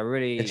that I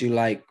really that you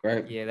like,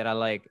 right? Yeah, that I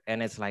like,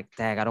 and it's like,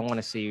 dang, I don't want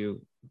to see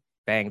you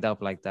banged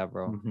up like that,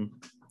 bro.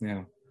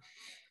 Yeah.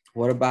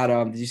 What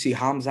about did you see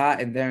Hamzat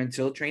and Darren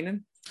Till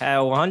training?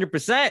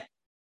 100%.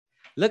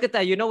 Look at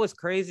that. You know what's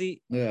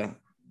crazy? Yeah.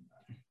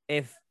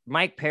 If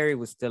Mike Perry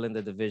was still in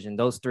the division,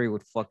 those three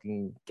would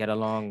fucking get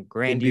along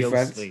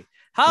grandiosely.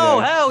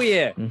 Hell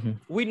yeah.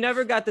 We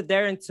never got the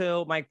Darren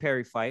Till Mike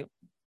Perry fight.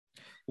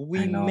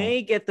 We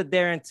may get the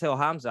Darren Till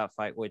Hamzat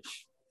fight,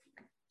 which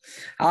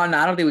I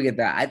don't think we get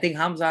that. I think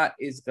Hamzat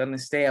is gonna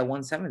stay at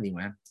 170,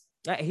 man.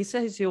 He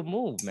says he'll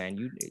move, man.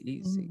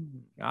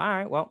 All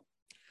right. Well,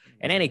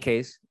 in any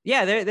case,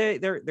 yeah,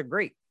 they're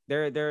great.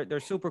 They're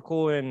super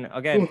cool. And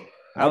again,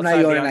 I'm not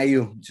yawning at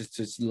you. Just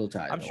a little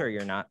tired. I'm sure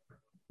you're not.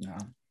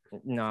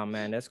 No,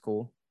 man, that's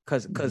cool.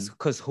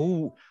 Cause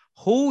who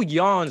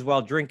yawns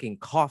while drinking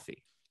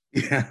coffee?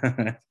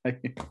 Yeah.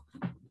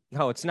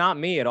 No, it's not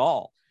me at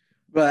all.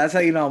 Bro, that's how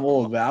you know I'm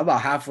old, man. I'm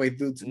about halfway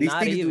through.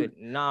 Not even.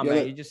 Man.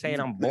 You're just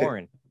saying I'm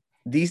boring.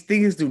 These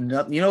things do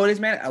nothing. You know what it is,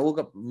 man? I woke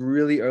up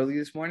really early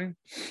this morning,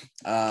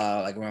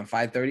 like around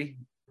 5:30.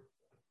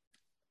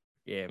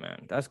 Yeah,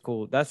 man, that's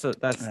cool. That's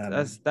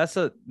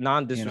a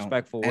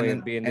non-disrespectful way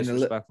of being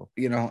disrespectful.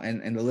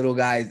 And the little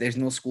guys. There's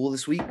no school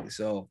this week,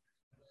 so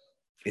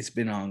it's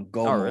been on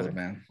go mode, really?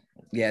 Man.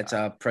 Yeah, it's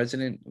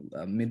president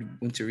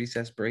mid-winter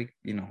recess break.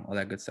 All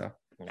that good stuff.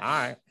 All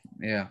right.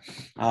 Yeah.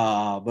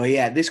 But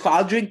yeah, this call,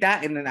 I'll drink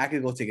that and then I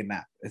could go take a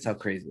nap. That's how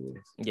crazy it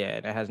is. Yeah,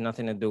 that has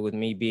nothing to do with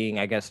me being,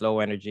 I guess,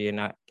 low energy and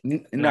not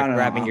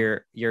grabbing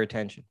your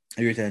attention.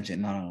 Your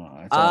attention.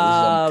 No.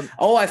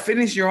 I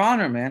finished Your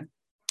Honor, man.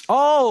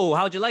 Oh,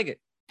 how'd you like it?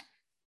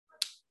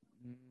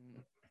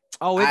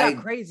 Oh, it got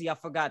crazy. I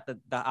forgot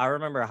I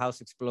remember a house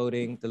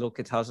exploding, the little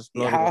kid's house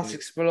exploding. House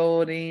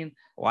exploding.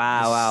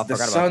 Wow. The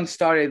son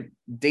started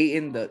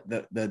dating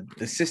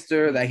the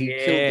sister that he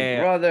killed the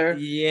brother.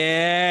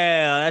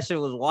 Yeah, that shit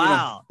was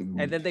wild.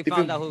 And then they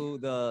found out who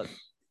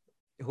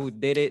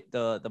did it,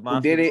 the mafia.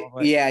 Who did it?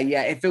 Yeah.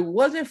 If it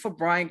wasn't for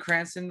Bryan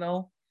Cranston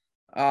though,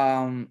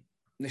 the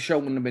show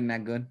wouldn't have been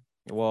that good.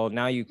 Well,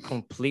 now you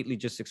completely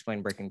just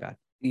explained Breaking Bad.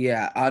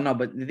 Yeah, no,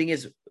 but the thing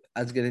is,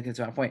 I was gonna get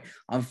to my point.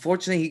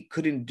 Unfortunately, he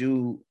couldn't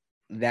do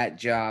that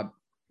job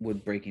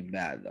with Breaking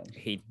Bad, though.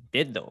 He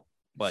did, though,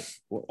 but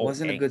it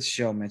wasn't a good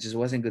show, man. It just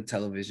wasn't good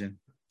television.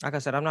 Like I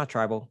said, I'm not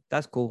tribal.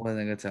 That's cool. It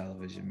wasn't good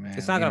television, man.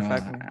 It's not gonna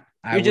affect me.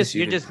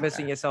 You're just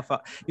missing yourself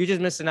out. You're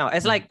just missing out.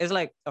 It's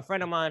like a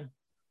friend of mine.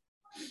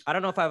 I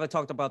don't know if I ever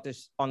talked about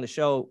this on the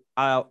show.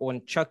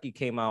 When Chucky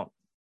came out,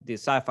 the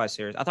sci-fi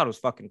series, I thought it was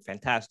fucking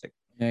fantastic.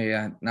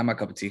 Yeah, not my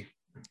cup of tea.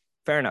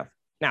 Fair enough.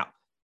 Now,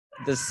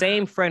 the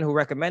same friend who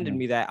recommended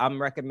me that,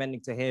 I'm recommending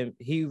to him.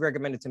 He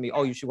recommended to me,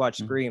 oh, you should watch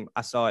Scream.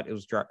 I saw it. It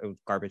was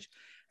garbage.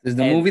 Is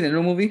the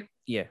new movie?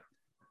 Yeah.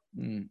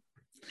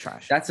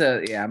 Trash.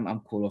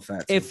 I'm cool with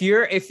that. Too. If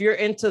you're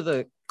into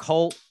the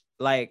cult,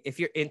 like if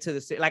you're into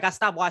the, like I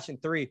stopped watching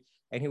 3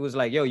 and he was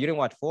like, yo, you didn't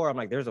watch 4. I'm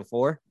like, there's a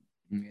 4.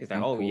 He's like,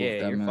 oh cool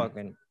yeah, you're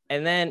fucking.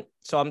 And then,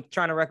 so I'm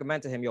trying to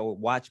recommend to him, yo,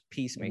 watch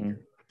Peacemaker.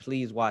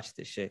 Please watch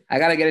this shit. I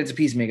gotta get into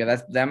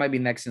Peacemaker. That might be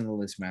next in the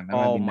list, man.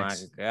 Oh my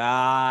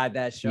god,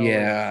 that show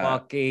is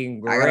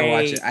fucking great. I gotta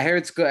watch it. I hear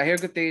it's good. I hear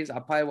good things.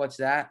 I'll probably watch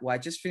that. Well, I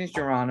just finished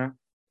Your Honor.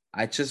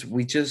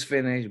 We just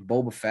finished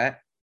Boba Fett.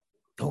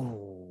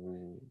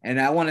 Oh.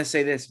 And I want to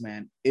say this,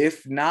 man.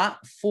 If not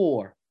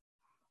for,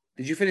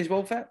 did you finish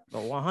Boba Fett? Oh,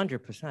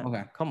 100%.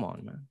 Okay, come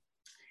on, man.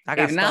 I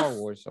got Star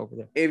Wars over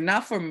there. If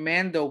not for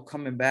Mando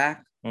coming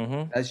back,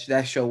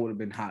 that show would have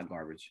been hot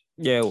garbage.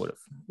 Yeah, it would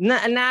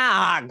have.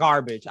 Nah,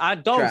 garbage. I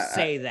don't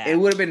say that. It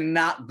would have been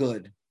not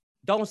good.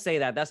 Don't say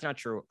that. That's not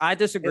true. I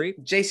disagree.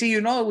 JC,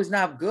 it was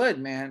not good,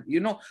 man. You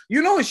know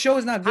his show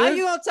is not good. How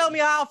you gonna tell me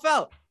how I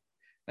felt?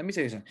 Let me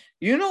tell you something.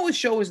 His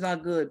show is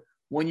not good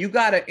when you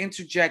gotta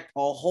interject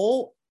a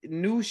whole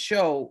new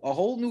show, a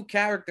whole new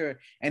character,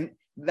 and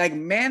like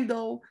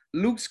Mando,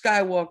 Luke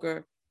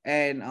Skywalker,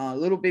 and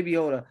little Baby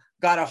Yoda.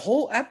 got a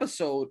whole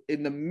episode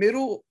in the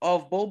middle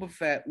of Boba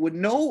Fett with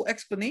no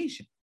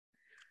explanation.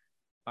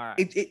 All right.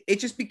 It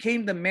just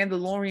became the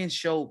Mandalorian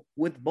show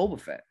with Boba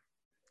Fett.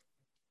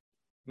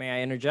 May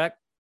I interject?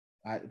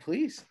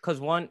 Please. Because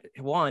one,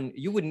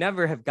 you would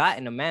never have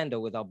gotten a Mando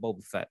without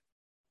Boba Fett.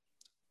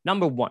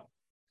 Number one.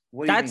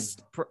 What do you mean?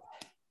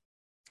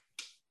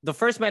 The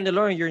first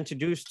Mandalorian you're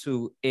introduced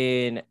to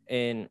in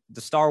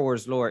the Star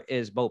Wars lore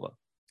is Boba.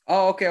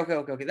 Oh, okay.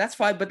 That's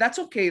fine, but that's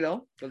okay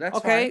though. So that's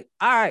okay.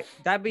 Fine. All right.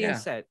 That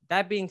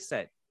being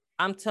said,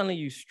 I'm telling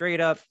you straight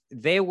up,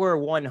 they were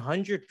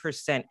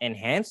 100%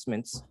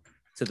 enhancements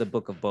to the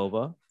Book of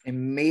Boba.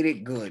 And made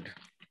it good.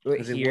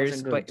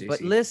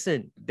 But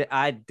listen,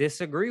 I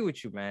disagree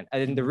with you, man.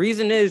 And the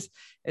reason is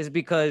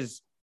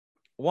because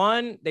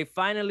one, they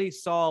finally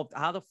solved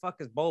how the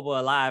fuck is Boba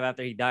alive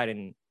after he died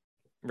in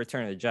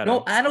Return of the Jedi.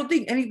 No, I don't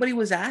think anybody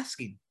was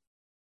asking.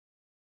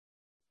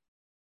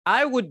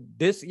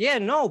 Because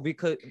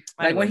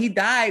like when he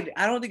died,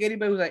 I don't think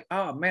anybody was like,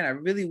 "Oh man, I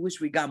really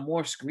wish we got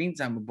more screen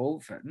time with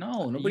Boba Fett."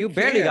 No, nobody.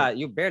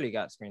 You barely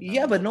got screen time.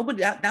 Yeah, but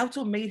nobody. That's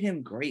what made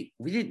him great.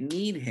 We didn't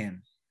need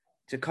him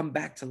to come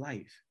back to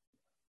life.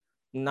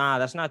 Nah,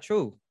 that's not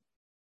true.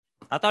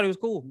 I thought he was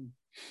cool.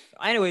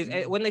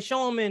 Anyways, when they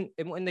show him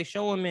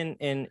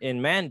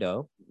in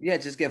Mando, yeah,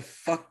 just get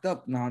fucked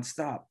up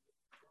nonstop.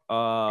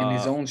 In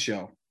his own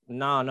show.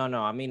 No.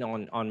 I mean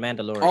on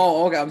Mandalorian.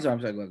 Oh, okay. I'm sorry.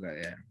 Go ahead.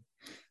 Yeah.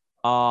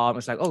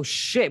 It's like, oh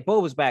shit,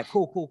 Boba's back.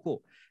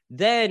 Cool.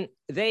 Then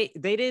they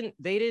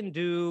didn't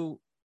do.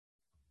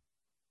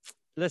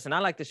 Listen, I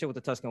like the shit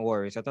with the Tusken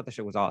Warriors. I thought the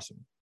shit was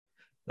awesome.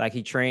 Like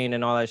he trained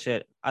and all that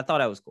shit. I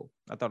thought it was cool.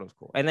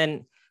 And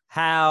then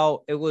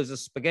how it was a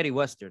spaghetti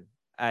western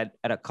at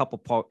a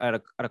couple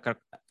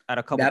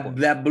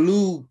that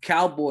blue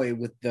cowboy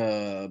with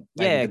the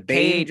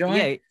Cade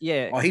joint.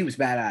 Oh, he was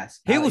badass.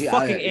 He was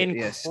fucking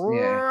incredible.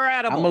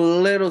 Yeah. I'm a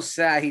little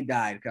sad he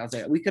died because I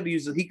was like,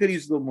 he could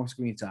use a little more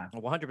screen time.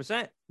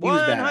 100%.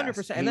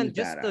 100%. And then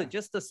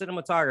just the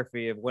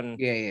cinematography of when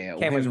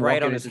cameras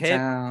right on his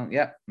head.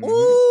 Yep.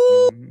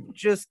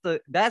 Just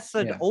that's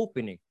an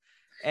opening.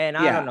 And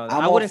I don't know.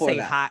 I wouldn't say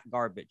hot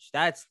garbage.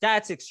 That's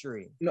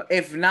extreme. No,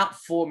 if not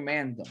for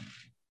Mando,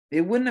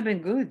 it wouldn't have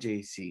been good,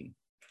 JC.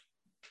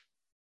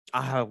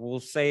 I will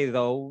say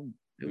though,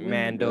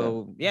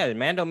 Mando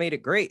made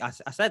it great. I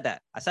said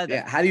that.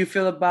 Yeah. How do you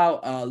feel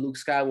about Luke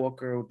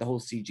Skywalker with the whole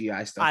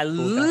CGI stuff? I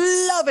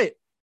love it.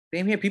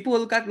 Same here. People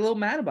look like a little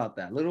mad about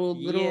that. Little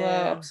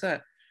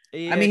upset.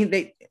 Yeah. I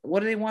mean,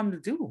 what do they want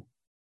him to do?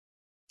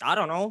 I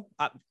don't know.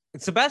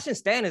 Sebastian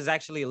Stan is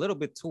actually a little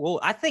bit too old.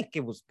 I think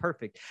it was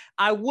perfect.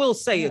 I will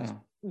say it's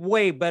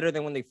way better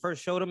than when they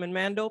first showed him in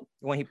Mando,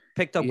 when he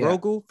picked up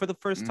Grogu for the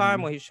first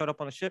time, when he showed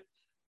up on the ship.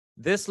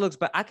 This looks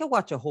bad. I could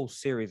watch a whole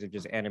series of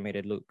just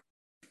animated Luke.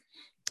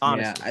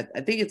 Honestly. Yeah,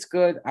 I think it's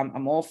good.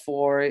 I'm all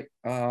for it.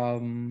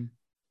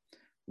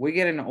 We're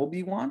getting an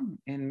Obi-Wan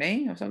in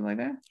May or something like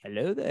that.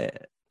 Hello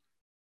there.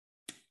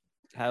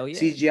 Hell yeah.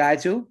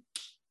 CGI too?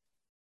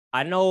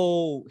 I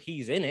know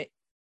he's in it.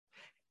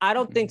 I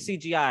don't think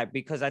CGI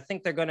because I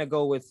think they're gonna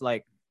go with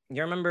like,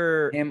 you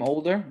remember him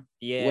older?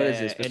 Yeah. What is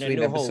this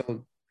between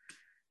episode?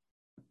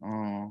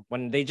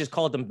 When they just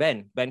called him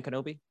Ben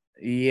Kenobi.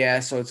 Yeah,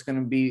 so it's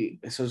gonna be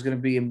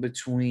in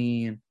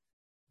between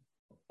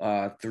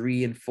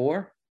 3 and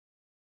 4.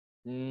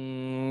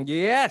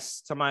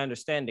 Yes, to my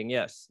understanding,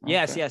 yes. Okay.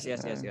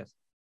 Yes.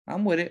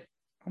 I'm with it.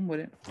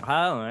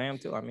 Oh, I am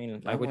too. I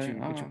mean, like, what you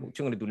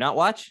gonna do? Not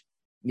watch?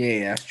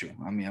 Yeah, that's true.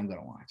 I mean, I'm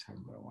gonna watch.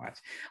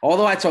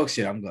 Although I talk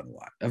shit, I'm gonna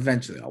watch.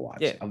 Eventually, I'll watch.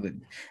 Yeah.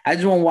 I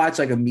just won't watch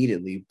like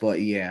immediately, but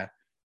yeah,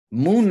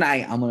 Moon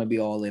Knight, I'm gonna be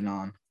all in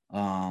on.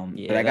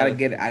 But I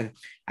gotta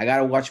I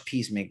gotta watch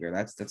Peacemaker.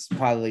 That's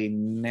probably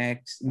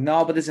next.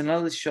 No, but there's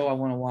another show I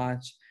want to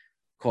watch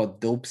called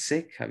Dope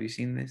Sick. Have you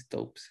seen this?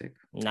 Dope Sick?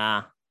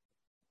 Nah.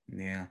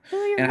 Yeah,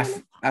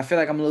 and I feel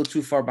like I'm a little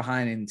too far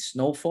behind in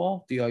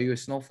Snowfall. Are you a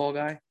Snowfall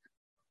guy?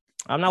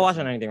 I'm not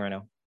watching anything right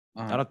now.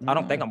 I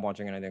don't think I'm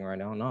watching anything right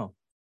now. No.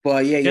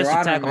 But yeah, just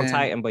Attack on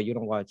Titan, but you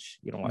don't watch.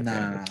 Nah,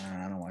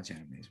 I don't watch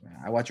animes, man.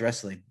 I watch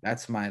wrestling.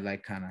 That's my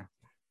like kind of.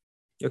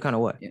 You're kind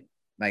of what? Yeah,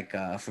 like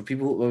for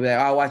people who like,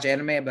 I watch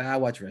anime, but I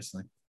watch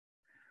wrestling.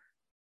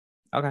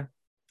 Okay.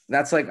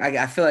 That's like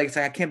I feel like it's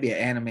like I can't be an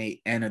anime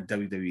and a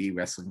WWE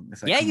wrestling.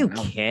 It's like, yeah, you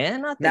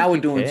can. Now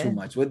we're doing too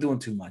much. We're doing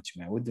too much,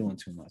 man.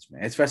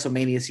 It's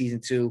WrestleMania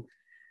season 2.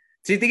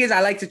 See, the thing is, I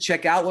like to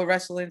check out with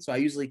wrestling, so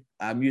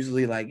I'm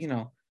usually like, you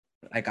know,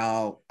 like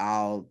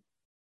I'll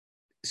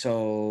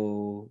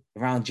so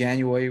around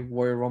January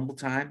Royal Rumble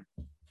time,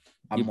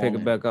 you pick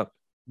it back up.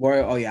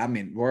 I'm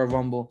in Royal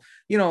Rumble.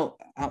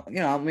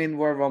 I'm in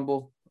Royal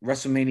Rumble,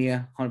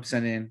 WrestleMania, 100%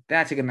 in. Then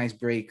I take a nice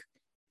break.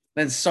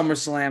 Then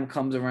SummerSlam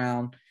comes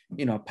around.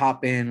 You know,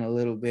 pop in a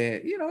little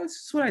bit. You know,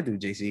 it's what I do,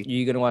 JC.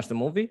 You gonna watch the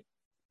movie?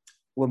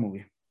 What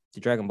movie? The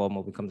Dragon Ball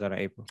movie comes out in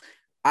April.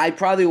 I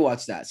probably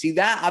watch that. See,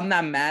 that I'm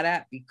not mad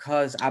at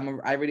because I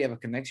already have a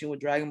connection with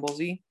Dragon Ball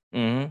Z.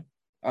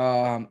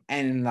 Mm-hmm.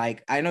 And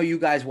like I know you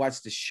guys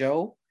watch the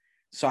show,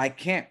 So I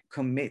can't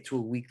commit to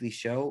a weekly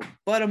show,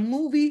 but a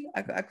movie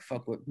I could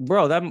fuck with.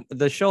 Bro,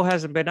 the show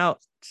hasn't been out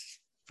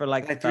for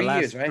like the 3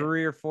 years, last right?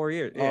 3 or 4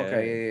 years.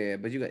 Okay, yeah.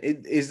 But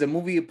is the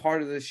movie a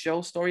part of the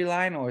show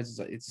storyline, or it's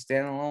a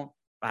standalone?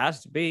 It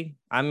has to be.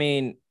 I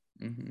mean,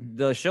 Mm-hmm.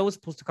 the show was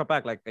supposed to come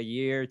back like a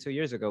year, 2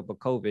 years ago, but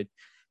COVID.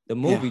 The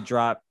movie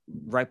dropped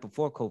right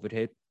before COVID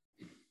hit.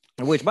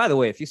 Which, by the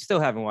way, if you still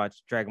haven't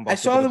watched Dragon Ball, I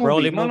saw the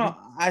movie. Broly movie.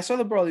 I saw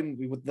the Broly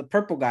movie with the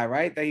purple guy,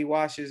 right? That he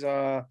washes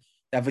that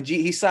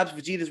Vegeta, he slaps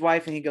Vegeta's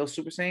wife and he goes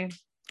Super Saiyan.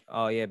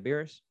 Oh yeah,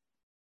 Beerus.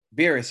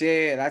 Beerus,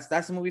 yeah.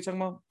 That's the movie you're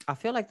talking about. I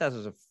feel like that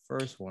was the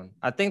first one.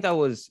 I think that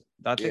was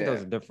a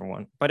different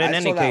one. But in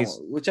any case,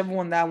 whichever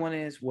one that one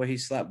is, where he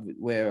slapped,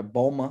 where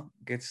Bulma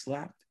gets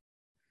slapped,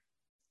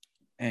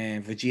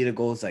 and Vegeta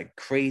goes like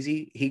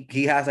crazy.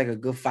 He has like a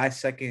good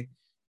 5-second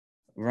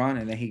run,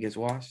 and then he gets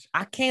washed.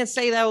 I can't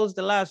say that was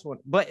the last one,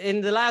 but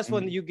in the last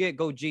one, you get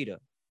Gogeta.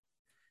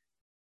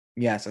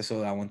 Yes, I saw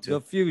that one too.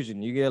 The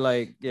fusion, you get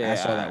like, I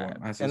saw that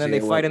one. And then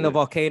they fight in the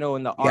volcano,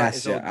 and the art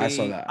yes, I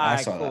saw that.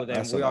 I saw cool,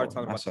 that. Then we are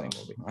talking about the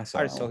movie. I saw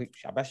that one.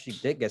 I bet she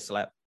did get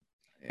slapped.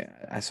 Yeah,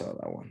 I saw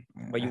that one.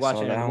 But you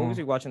watching the movies?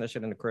 Or you watching that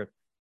shit in the crib?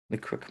 The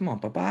crib. Come on,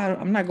 Papa.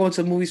 I'm not going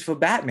to the movies for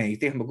Batman. You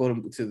think I'm gonna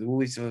go to the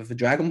movies for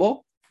Dragon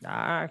Ball? All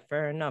right,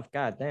 fair enough.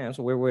 God damn, it's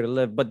a weird way to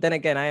live. But then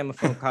again, I am a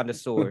film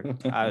connoisseur.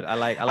 I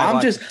like.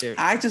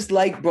 I just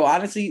like, bro.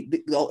 Honestly,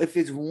 if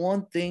it's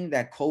one thing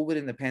that COVID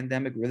and the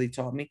pandemic really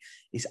taught me,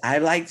 is I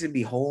like to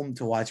be home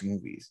to watch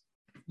movies.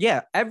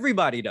 Yeah,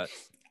 everybody does.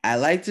 I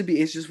like to be.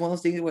 It's just one of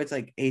those things where it's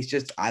like, it's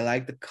just, I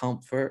like the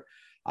comfort.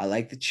 I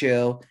like the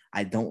chill.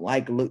 I don't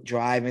like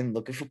driving,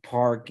 looking for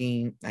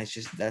parking. That's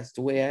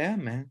the way I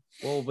am, man.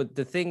 Well, but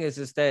the thing is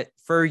that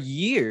for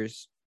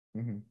years,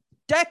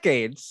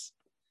 decades.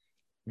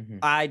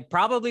 I'd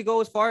probably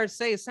go as far as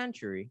say a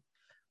century.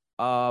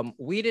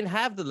 We didn't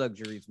have the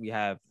luxuries we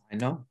have. I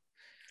know.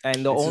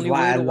 And the only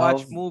way to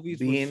watch movies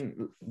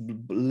being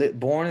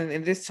born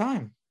in this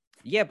time.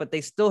 Yeah, but they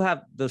still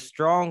have the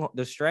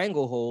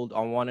stranglehold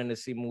on wanting to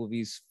see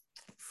movies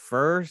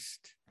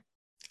first.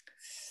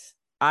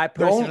 I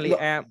personally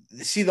am.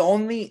 See, the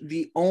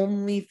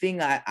only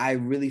thing I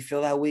really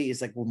feel that way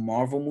is like with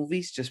Marvel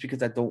movies, just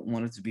because I don't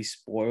want it to be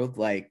spoiled.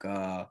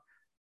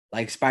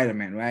 Like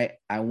Spider-Man, right?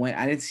 I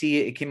didn't see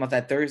it. It came out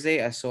that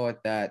Thursday. I saw it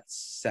that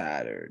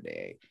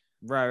Saturday.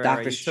 Right.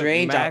 Doctor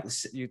Strange.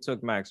 You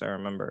took Max, I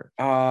remember.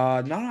 No,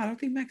 I don't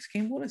think Max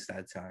came with us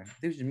that time.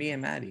 It was me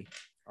and Maddie.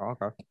 Oh,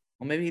 okay.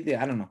 Well, maybe he did.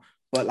 I don't know.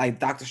 But like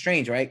Doctor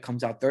Strange, right?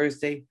 Comes out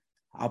Thursday.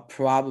 I'll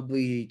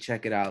probably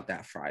check it out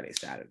that Friday,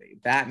 Saturday.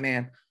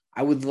 Batman.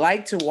 I would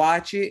like to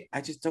watch it. I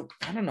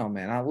don't know,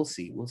 man. We'll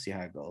see. We'll see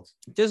how it goes.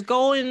 Just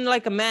go in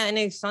like a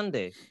matinee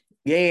Sunday.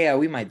 Yeah,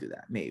 we might do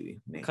that.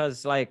 Maybe.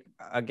 Because like,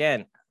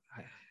 again,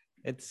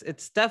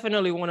 it's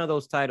definitely one of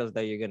those titles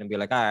that you're gonna be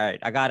like, all right,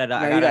 I got it.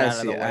 I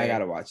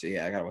gotta watch it.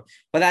 Yeah, I gotta watch.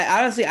 But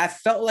I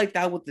felt like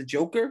that with the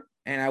Joker,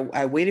 and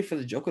I waited for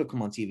the Joker to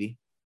come on TV.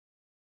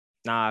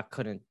 Nah, I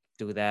couldn't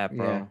do that,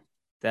 bro. Yeah.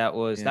 That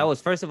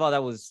was first of all,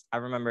 I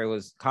remember it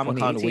was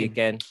Comic-Con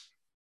weekend.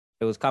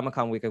 It was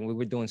Comic-Con weekend. We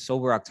were doing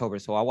Sober October,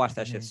 so I watched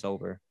that shit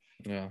sober.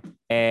 Yeah.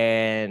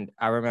 And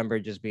I remember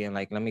just being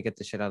like, let me get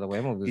the shit out of the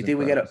way. You think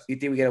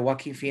we get a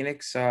Joaquin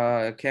Phoenix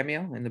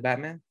cameo in the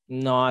Batman?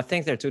 No, I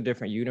think they're two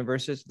different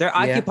universes. They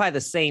occupy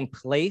the same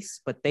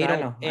place, but they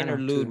don't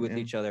interlude with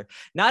each other.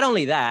 Not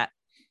only that,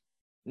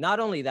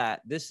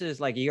 this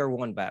is like year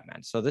one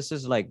Batman. So this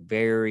is like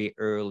very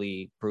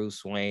early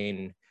Bruce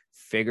Wayne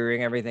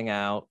figuring everything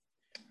out.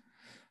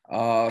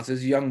 So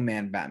it's young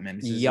man Batman.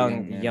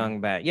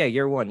 Young Bat. Yeah,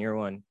 year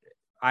one.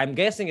 I'm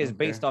guessing it's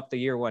based off the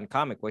year one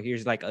comic where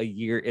he's like a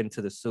year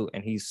into the suit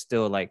and he's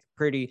still like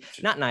pretty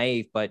not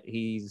naive, but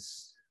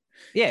he's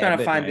trying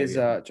to find his he's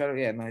trying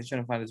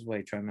to find his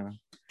way, trying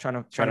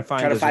to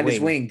find his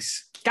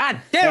wings.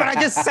 God damn it,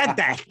 I just said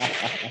that.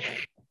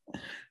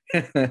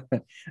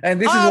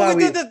 And this is why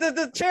we did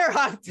the chair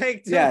hot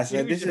take too. Yes,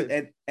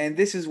 and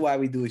this is why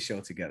we do a show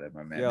together,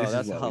 my man. Yo,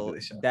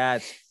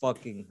 that's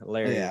fucking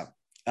hilarious. Yeah.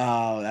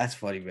 Oh, that's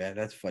funny, man.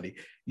 That's funny.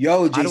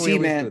 Yo, JC,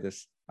 man.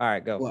 All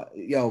right, go. Well,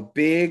 yo,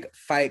 big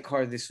fight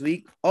card this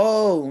week.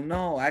 Oh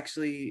no,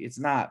 actually, it's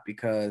not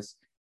because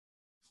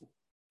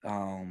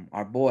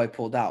our boy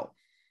pulled out.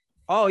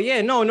 Oh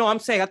yeah, no. I'm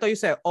saying I thought you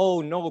said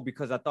oh no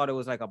because I thought it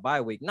was like a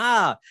bye week.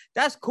 Nah,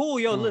 that's cool.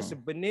 Yo, listen,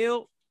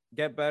 Beneil,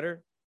 get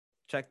better.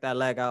 Check that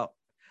leg out.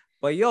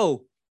 But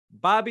yo,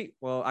 Bobby.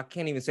 Well, I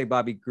can't even say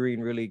Bobby Green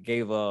really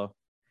gave a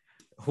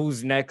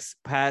who's next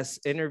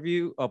post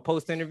interview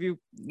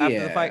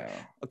after the fight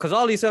because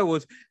all he said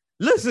was,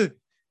 "Listen."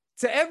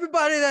 To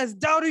everybody that's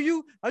doubting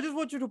you, I just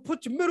want you to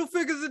put your middle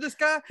fingers in the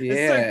sky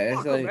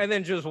and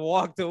then just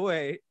walked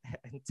away.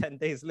 And 10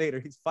 days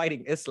later, he's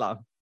fighting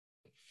Islam.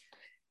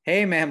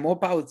 Hey, man, more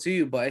power to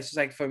you. But it's just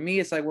like, for me,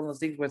 it's like one of those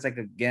things where it's like,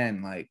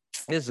 again, like.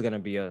 This is going to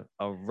be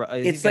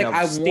it's like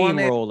I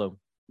steamroll him.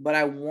 But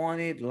I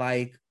wanted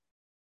like,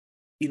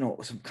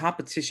 some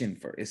competition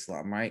for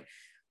Islam, right?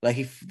 Like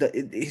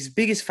his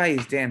biggest fight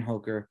is Dan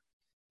Hooker.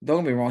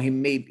 don't get me wrong.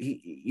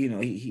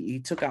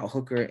 He took out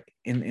Hooker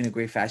in a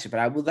great fashion, but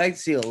I would like to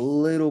see a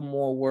little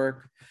more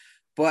work.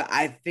 But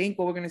I think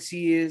what we're gonna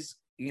see is,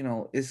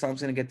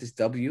 Islam's gonna get this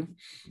W.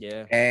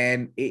 Yeah.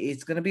 And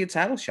it's gonna be a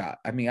title shot.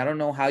 I mean, I don't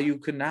know how you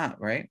could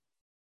not, right?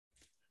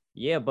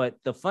 Yeah, but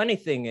the funny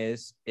thing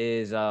is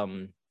he's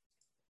gonna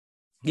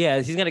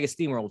get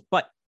steamrolled.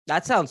 But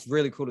that sounds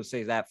really cool to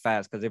say that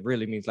fast, because it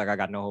really means like I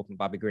got no hope in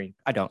Bobby Green.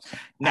 I don't.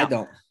 I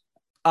don't.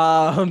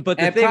 But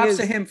the thing props is,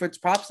 to him for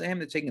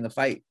taking the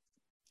fight.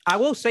 I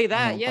will say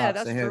that. Yeah,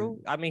 that's true.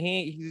 I mean,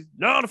 he's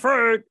not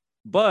afraid.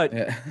 But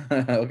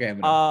okay.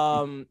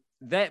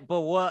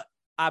 But what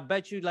I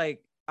bet you,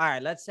 like, all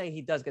right, let's say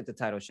he does get the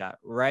title shot,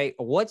 right?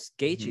 What's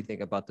Gaethje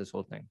think about this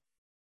whole thing?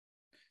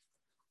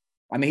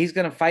 I mean, he's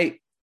gonna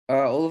fight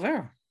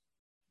Oliveira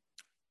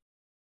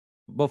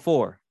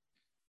before.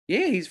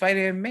 Yeah, he's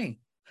fighting in May.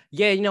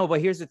 Yeah,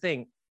 but here's the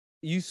thing.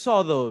 You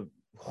saw the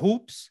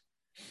hoops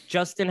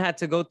Justin had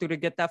to go through to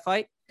get that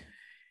fight.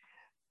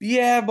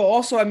 Yeah, but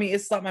also, I mean,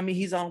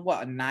 he's on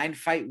what, a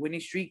 9-fight winning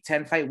streak,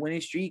 10-fight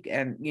winning streak,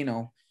 and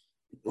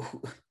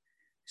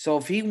so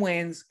if he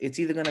wins, it's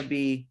either gonna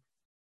be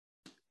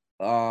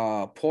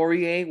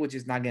Poirier, which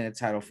is not getting a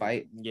title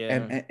fight,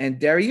 and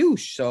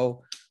Dariush.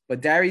 So,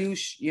 but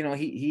Dariush,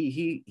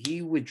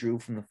 he withdrew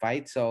from the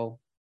fight, so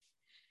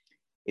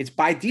it's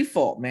by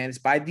default, man. It's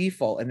by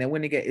default. And then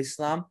when they get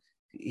Islam,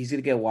 he's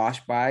gonna get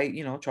washed by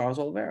Charles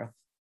Oliveira.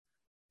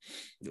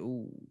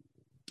 Ooh,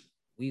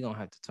 we gonna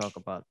have to talk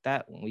about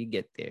that when we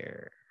get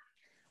there.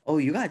 Oh,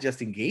 you got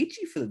Justin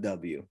Gaethje for the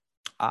W.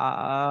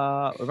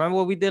 Remember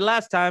what we did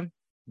last time?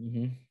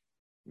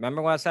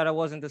 Remember when I said I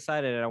wasn't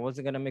decided and I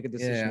wasn't gonna make a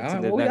decision? Yeah,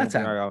 we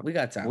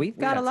got time. We've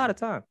got a lot of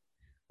time.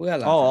 We got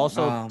a lot of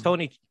time.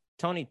 Also,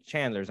 Tony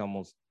Chandler's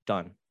almost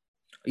done.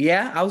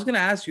 Yeah, I was gonna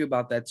ask you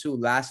about that too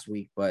last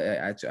week, but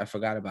I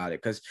forgot about it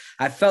because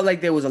I felt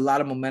like there was a lot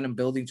of momentum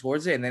building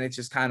towards it, and then it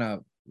just kind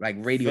of like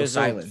radio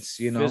silence,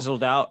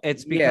 fizzled out.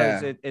 It's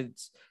because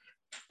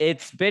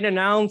it's been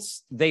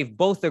announced. They've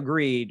both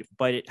agreed,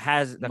 but it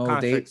has the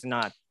contract's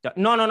not done.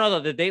 No.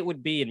 The date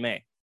would be in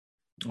May.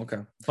 Okay,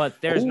 but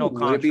there's no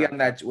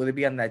contract. Would it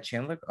be on that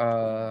Chandler?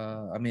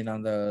 I mean,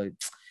 on the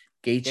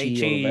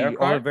Gaethje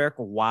Oliveira.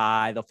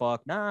 Why the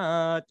fuck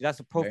not? That's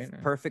a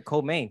perfect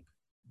co-main.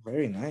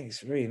 Very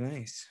nice.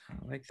 I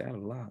like that a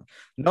lot.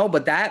 No,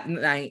 but that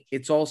night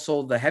it's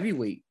also the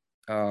heavyweight.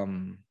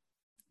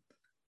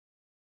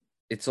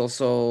 It's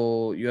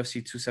also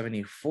UFC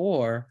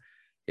 274.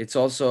 It's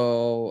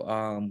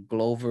also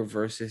Glover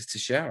versus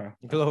Teixeira.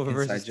 Glover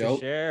versus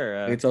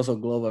Teixeira. It's also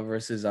Glover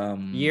versus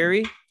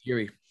Yuri.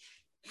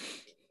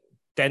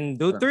 Then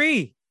do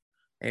 3.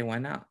 Hey, why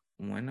not?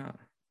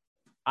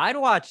 I'd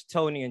watch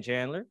Tony and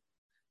Chandler.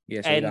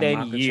 Yes, and then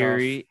Makhachev.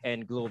 Yuri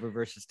and Glover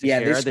versus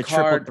Teixeira, the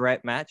card, triple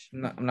threat match.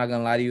 I'm not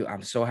gonna lie to you.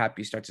 I'm so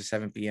happy it starts at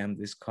 7 p.m.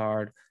 This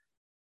card,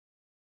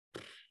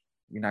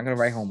 you're not gonna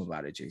write home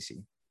about it,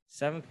 JC.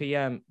 7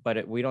 p.m.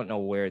 But we don't know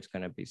where it's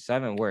gonna be.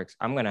 7 works.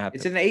 I'm gonna have.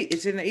 It's in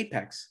the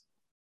Apex.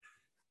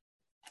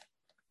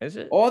 Is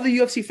it? All the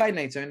UFC fight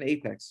nights are in the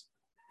Apex.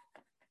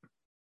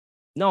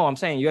 No, I'm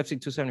saying UFC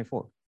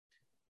 274.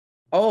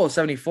 Oh,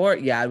 74?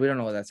 Yeah, we don't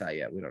know what that's at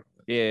yet. We don't know.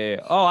 Yeah.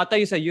 Oh, I thought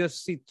you said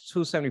UFC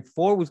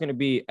 274 was going to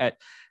be at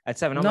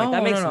 7. I'm like,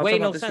 that makes way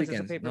no sense. It's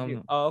a pay-per-view.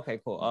 No. Oh, okay,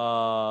 cool.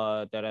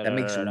 That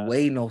makes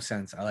way no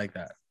sense. I like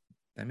that.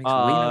 That makes way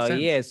no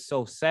sense. Yeah,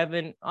 so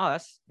 7. Oh,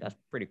 that's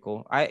pretty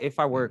cool. If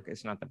I work,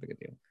 it's not that big a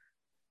deal.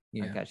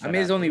 Yeah. I mean,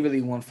 there's only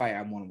really one fight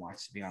I want to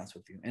watch, to be honest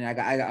with you. And I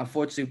got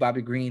unfortunately,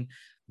 Bobby Green,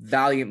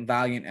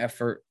 valiant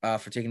effort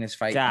for taking this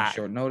fight on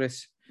short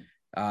notice.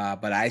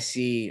 But I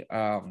see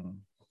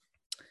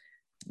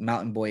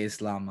Mountain Boy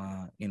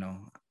Islam,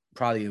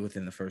 probably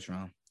within the first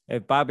round.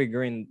 If Bobby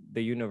Green,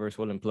 the universe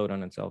will implode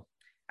on itself.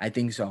 I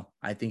think so.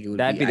 I think it would.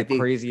 That'd be the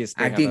craziest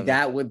thing. I think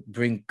that would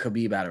bring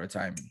Khabib out of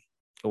retirement.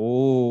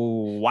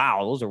 Oh,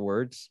 wow. Those are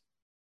words.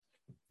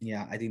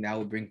 Yeah, I think that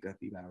would bring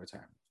Khabib out of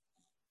retirement.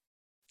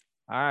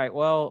 All right.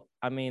 Well,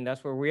 I mean,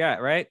 that's where we're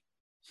at, right?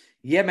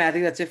 Yeah, man. I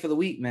think that's it for the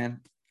week,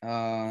 man.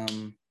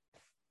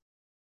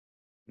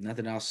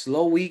 Nothing else.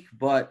 Slow week,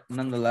 but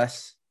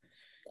nonetheless,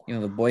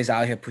 the boys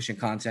out here pushing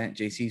content.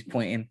 JC's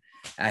pointing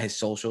at his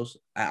socials,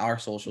 at our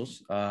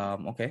socials.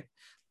 Okay.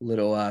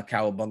 Little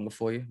cowabunga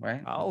for you,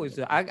 right?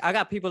 I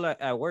got people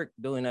at work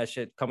doing that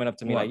shit, coming up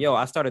to me like, yo,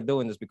 I started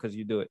doing this because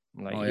you do it.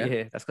 I'm like,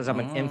 yeah, that's because I'm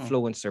an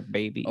influencer,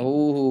 baby.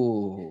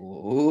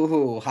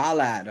 Oh,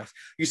 holla at us.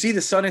 You see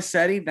the sun is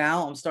setting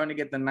now. I'm starting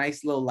to get the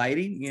nice little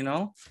lighting, you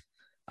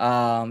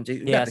got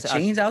the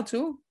chains out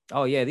too.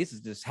 Oh yeah, this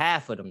is just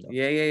half of them though.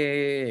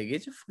 Yeah.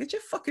 Get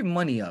your fucking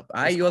money up.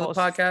 You on the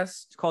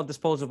podcast? It's called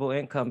disposable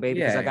income,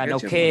 baby. Because I got no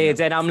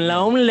kids and I'm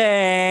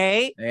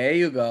lonely. There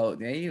you go.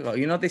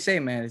 You know what they say,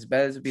 man? It's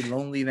better to be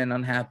lonely than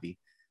unhappy.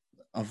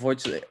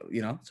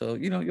 Unfortunately, So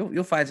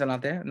you'll find something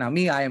out there. Now,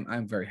 me,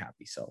 I'm very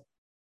happy. So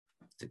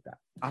take that.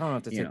 I don't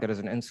have to take that as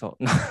an insult.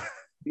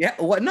 Yeah.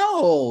 What?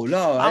 No.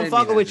 I'm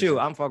fucking with you.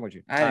 I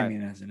didn't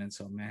mean it as an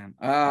insult, man.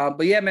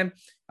 But yeah, man.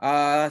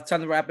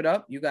 Time to wrap it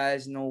up. You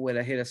guys know where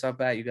to hit us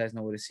up at. You guys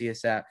know where to see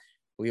us at.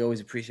 We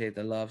always appreciate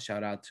the love.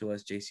 Shout out to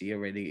us. JC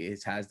already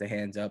has the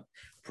hands up,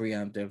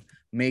 preemptive.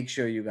 Make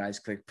sure you guys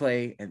click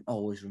play and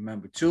always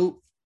remember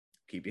to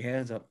keep your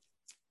hands up.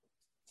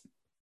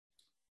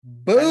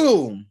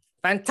 Boom.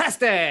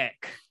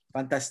 Fantastic.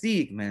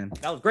 Fantastic, man.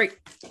 That was great.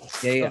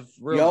 Yeah.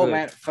 Yo, good.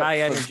 Man.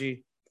 High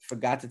energy.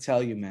 Forgot to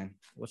tell you, man.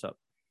 What's up?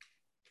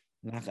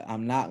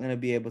 I'm not going to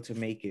be able to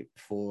make it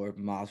for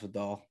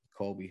Masvidal,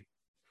 Kobe.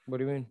 What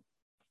do you mean?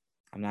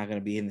 I'm not going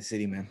to be in the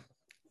city, man.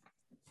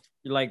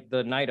 You like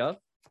the night up?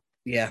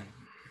 Yeah.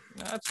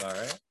 That's all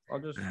right. I'll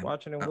just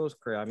watch it in Will's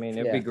career. I mean,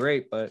 it'd be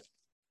great, but.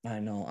 I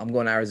know. I'm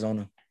going to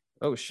Arizona.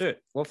 Oh,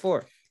 shit. What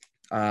for?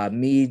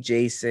 Me,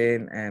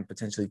 Jason, and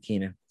potentially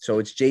Keenan. So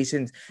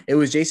it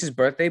was Jason's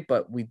birthday,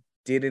 but we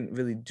didn't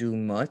really do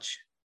much.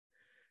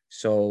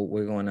 So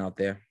we're going out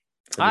there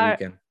for the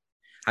weekend.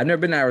 I've never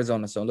been to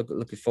Arizona, so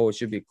looking forward. It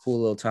should be a cool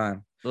little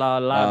time.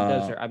 Live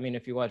desert. I mean,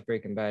 if you watch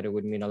Breaking Bad, it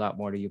would mean a lot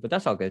more to you, but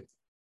that's all good.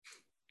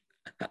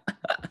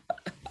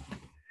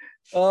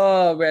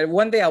 Oh man,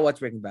 one day I'll watch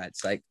Breaking Bad.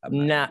 It's like what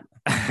was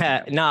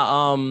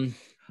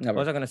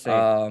I gonna say?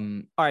 All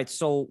right,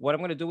 so what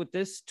I'm gonna do with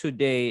this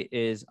today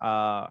is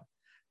I'll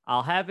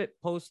have it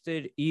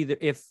posted either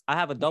if I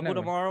have a double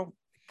tomorrow,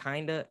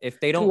 kinda. If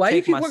they don't, why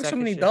you keep working so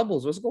many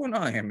doubles? What's going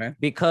on here, man?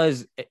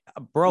 Because,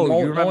 bro,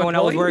 you remember when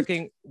I was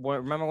working?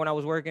 Remember when I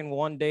was working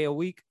 1 day a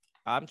week?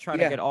 I'm trying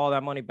to get all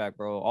that money back,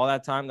 bro. All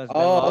that time that's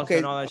been lost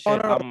and all that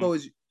shit. No.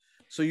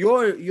 So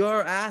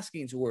you're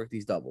asking to work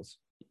these doubles?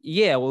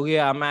 Yeah, well,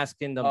 yeah, I'm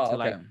asking them to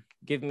like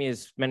give me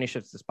as many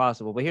shifts as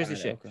possible. But here's the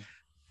shit.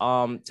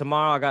 Okay.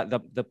 Tomorrow I got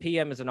the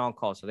PM is an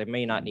on-call, so they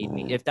may not need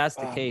me. If that's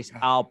the case,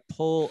 I'll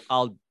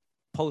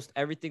post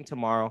everything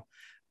tomorrow.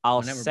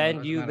 I'll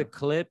send you the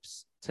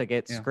clips to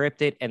get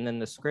scripted, and then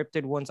the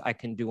scripted ones I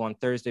can do on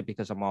Thursday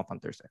because I'm off on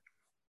Thursday.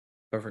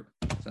 Perfect.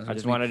 I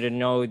just wanted you to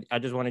know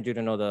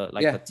the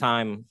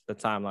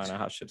timeline of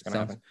how shit's gonna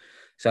happen.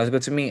 Sounds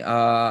good to me.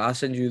 I'll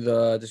send you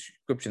the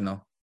description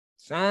though.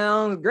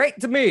 Sounds great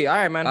to me. All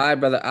right, man. All right,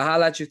 brother. I'll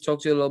let you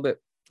talk to you a little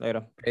bit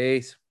later.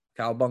 Peace.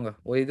 Cowabunga.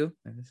 What do you do?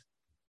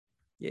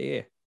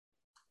 Yeah.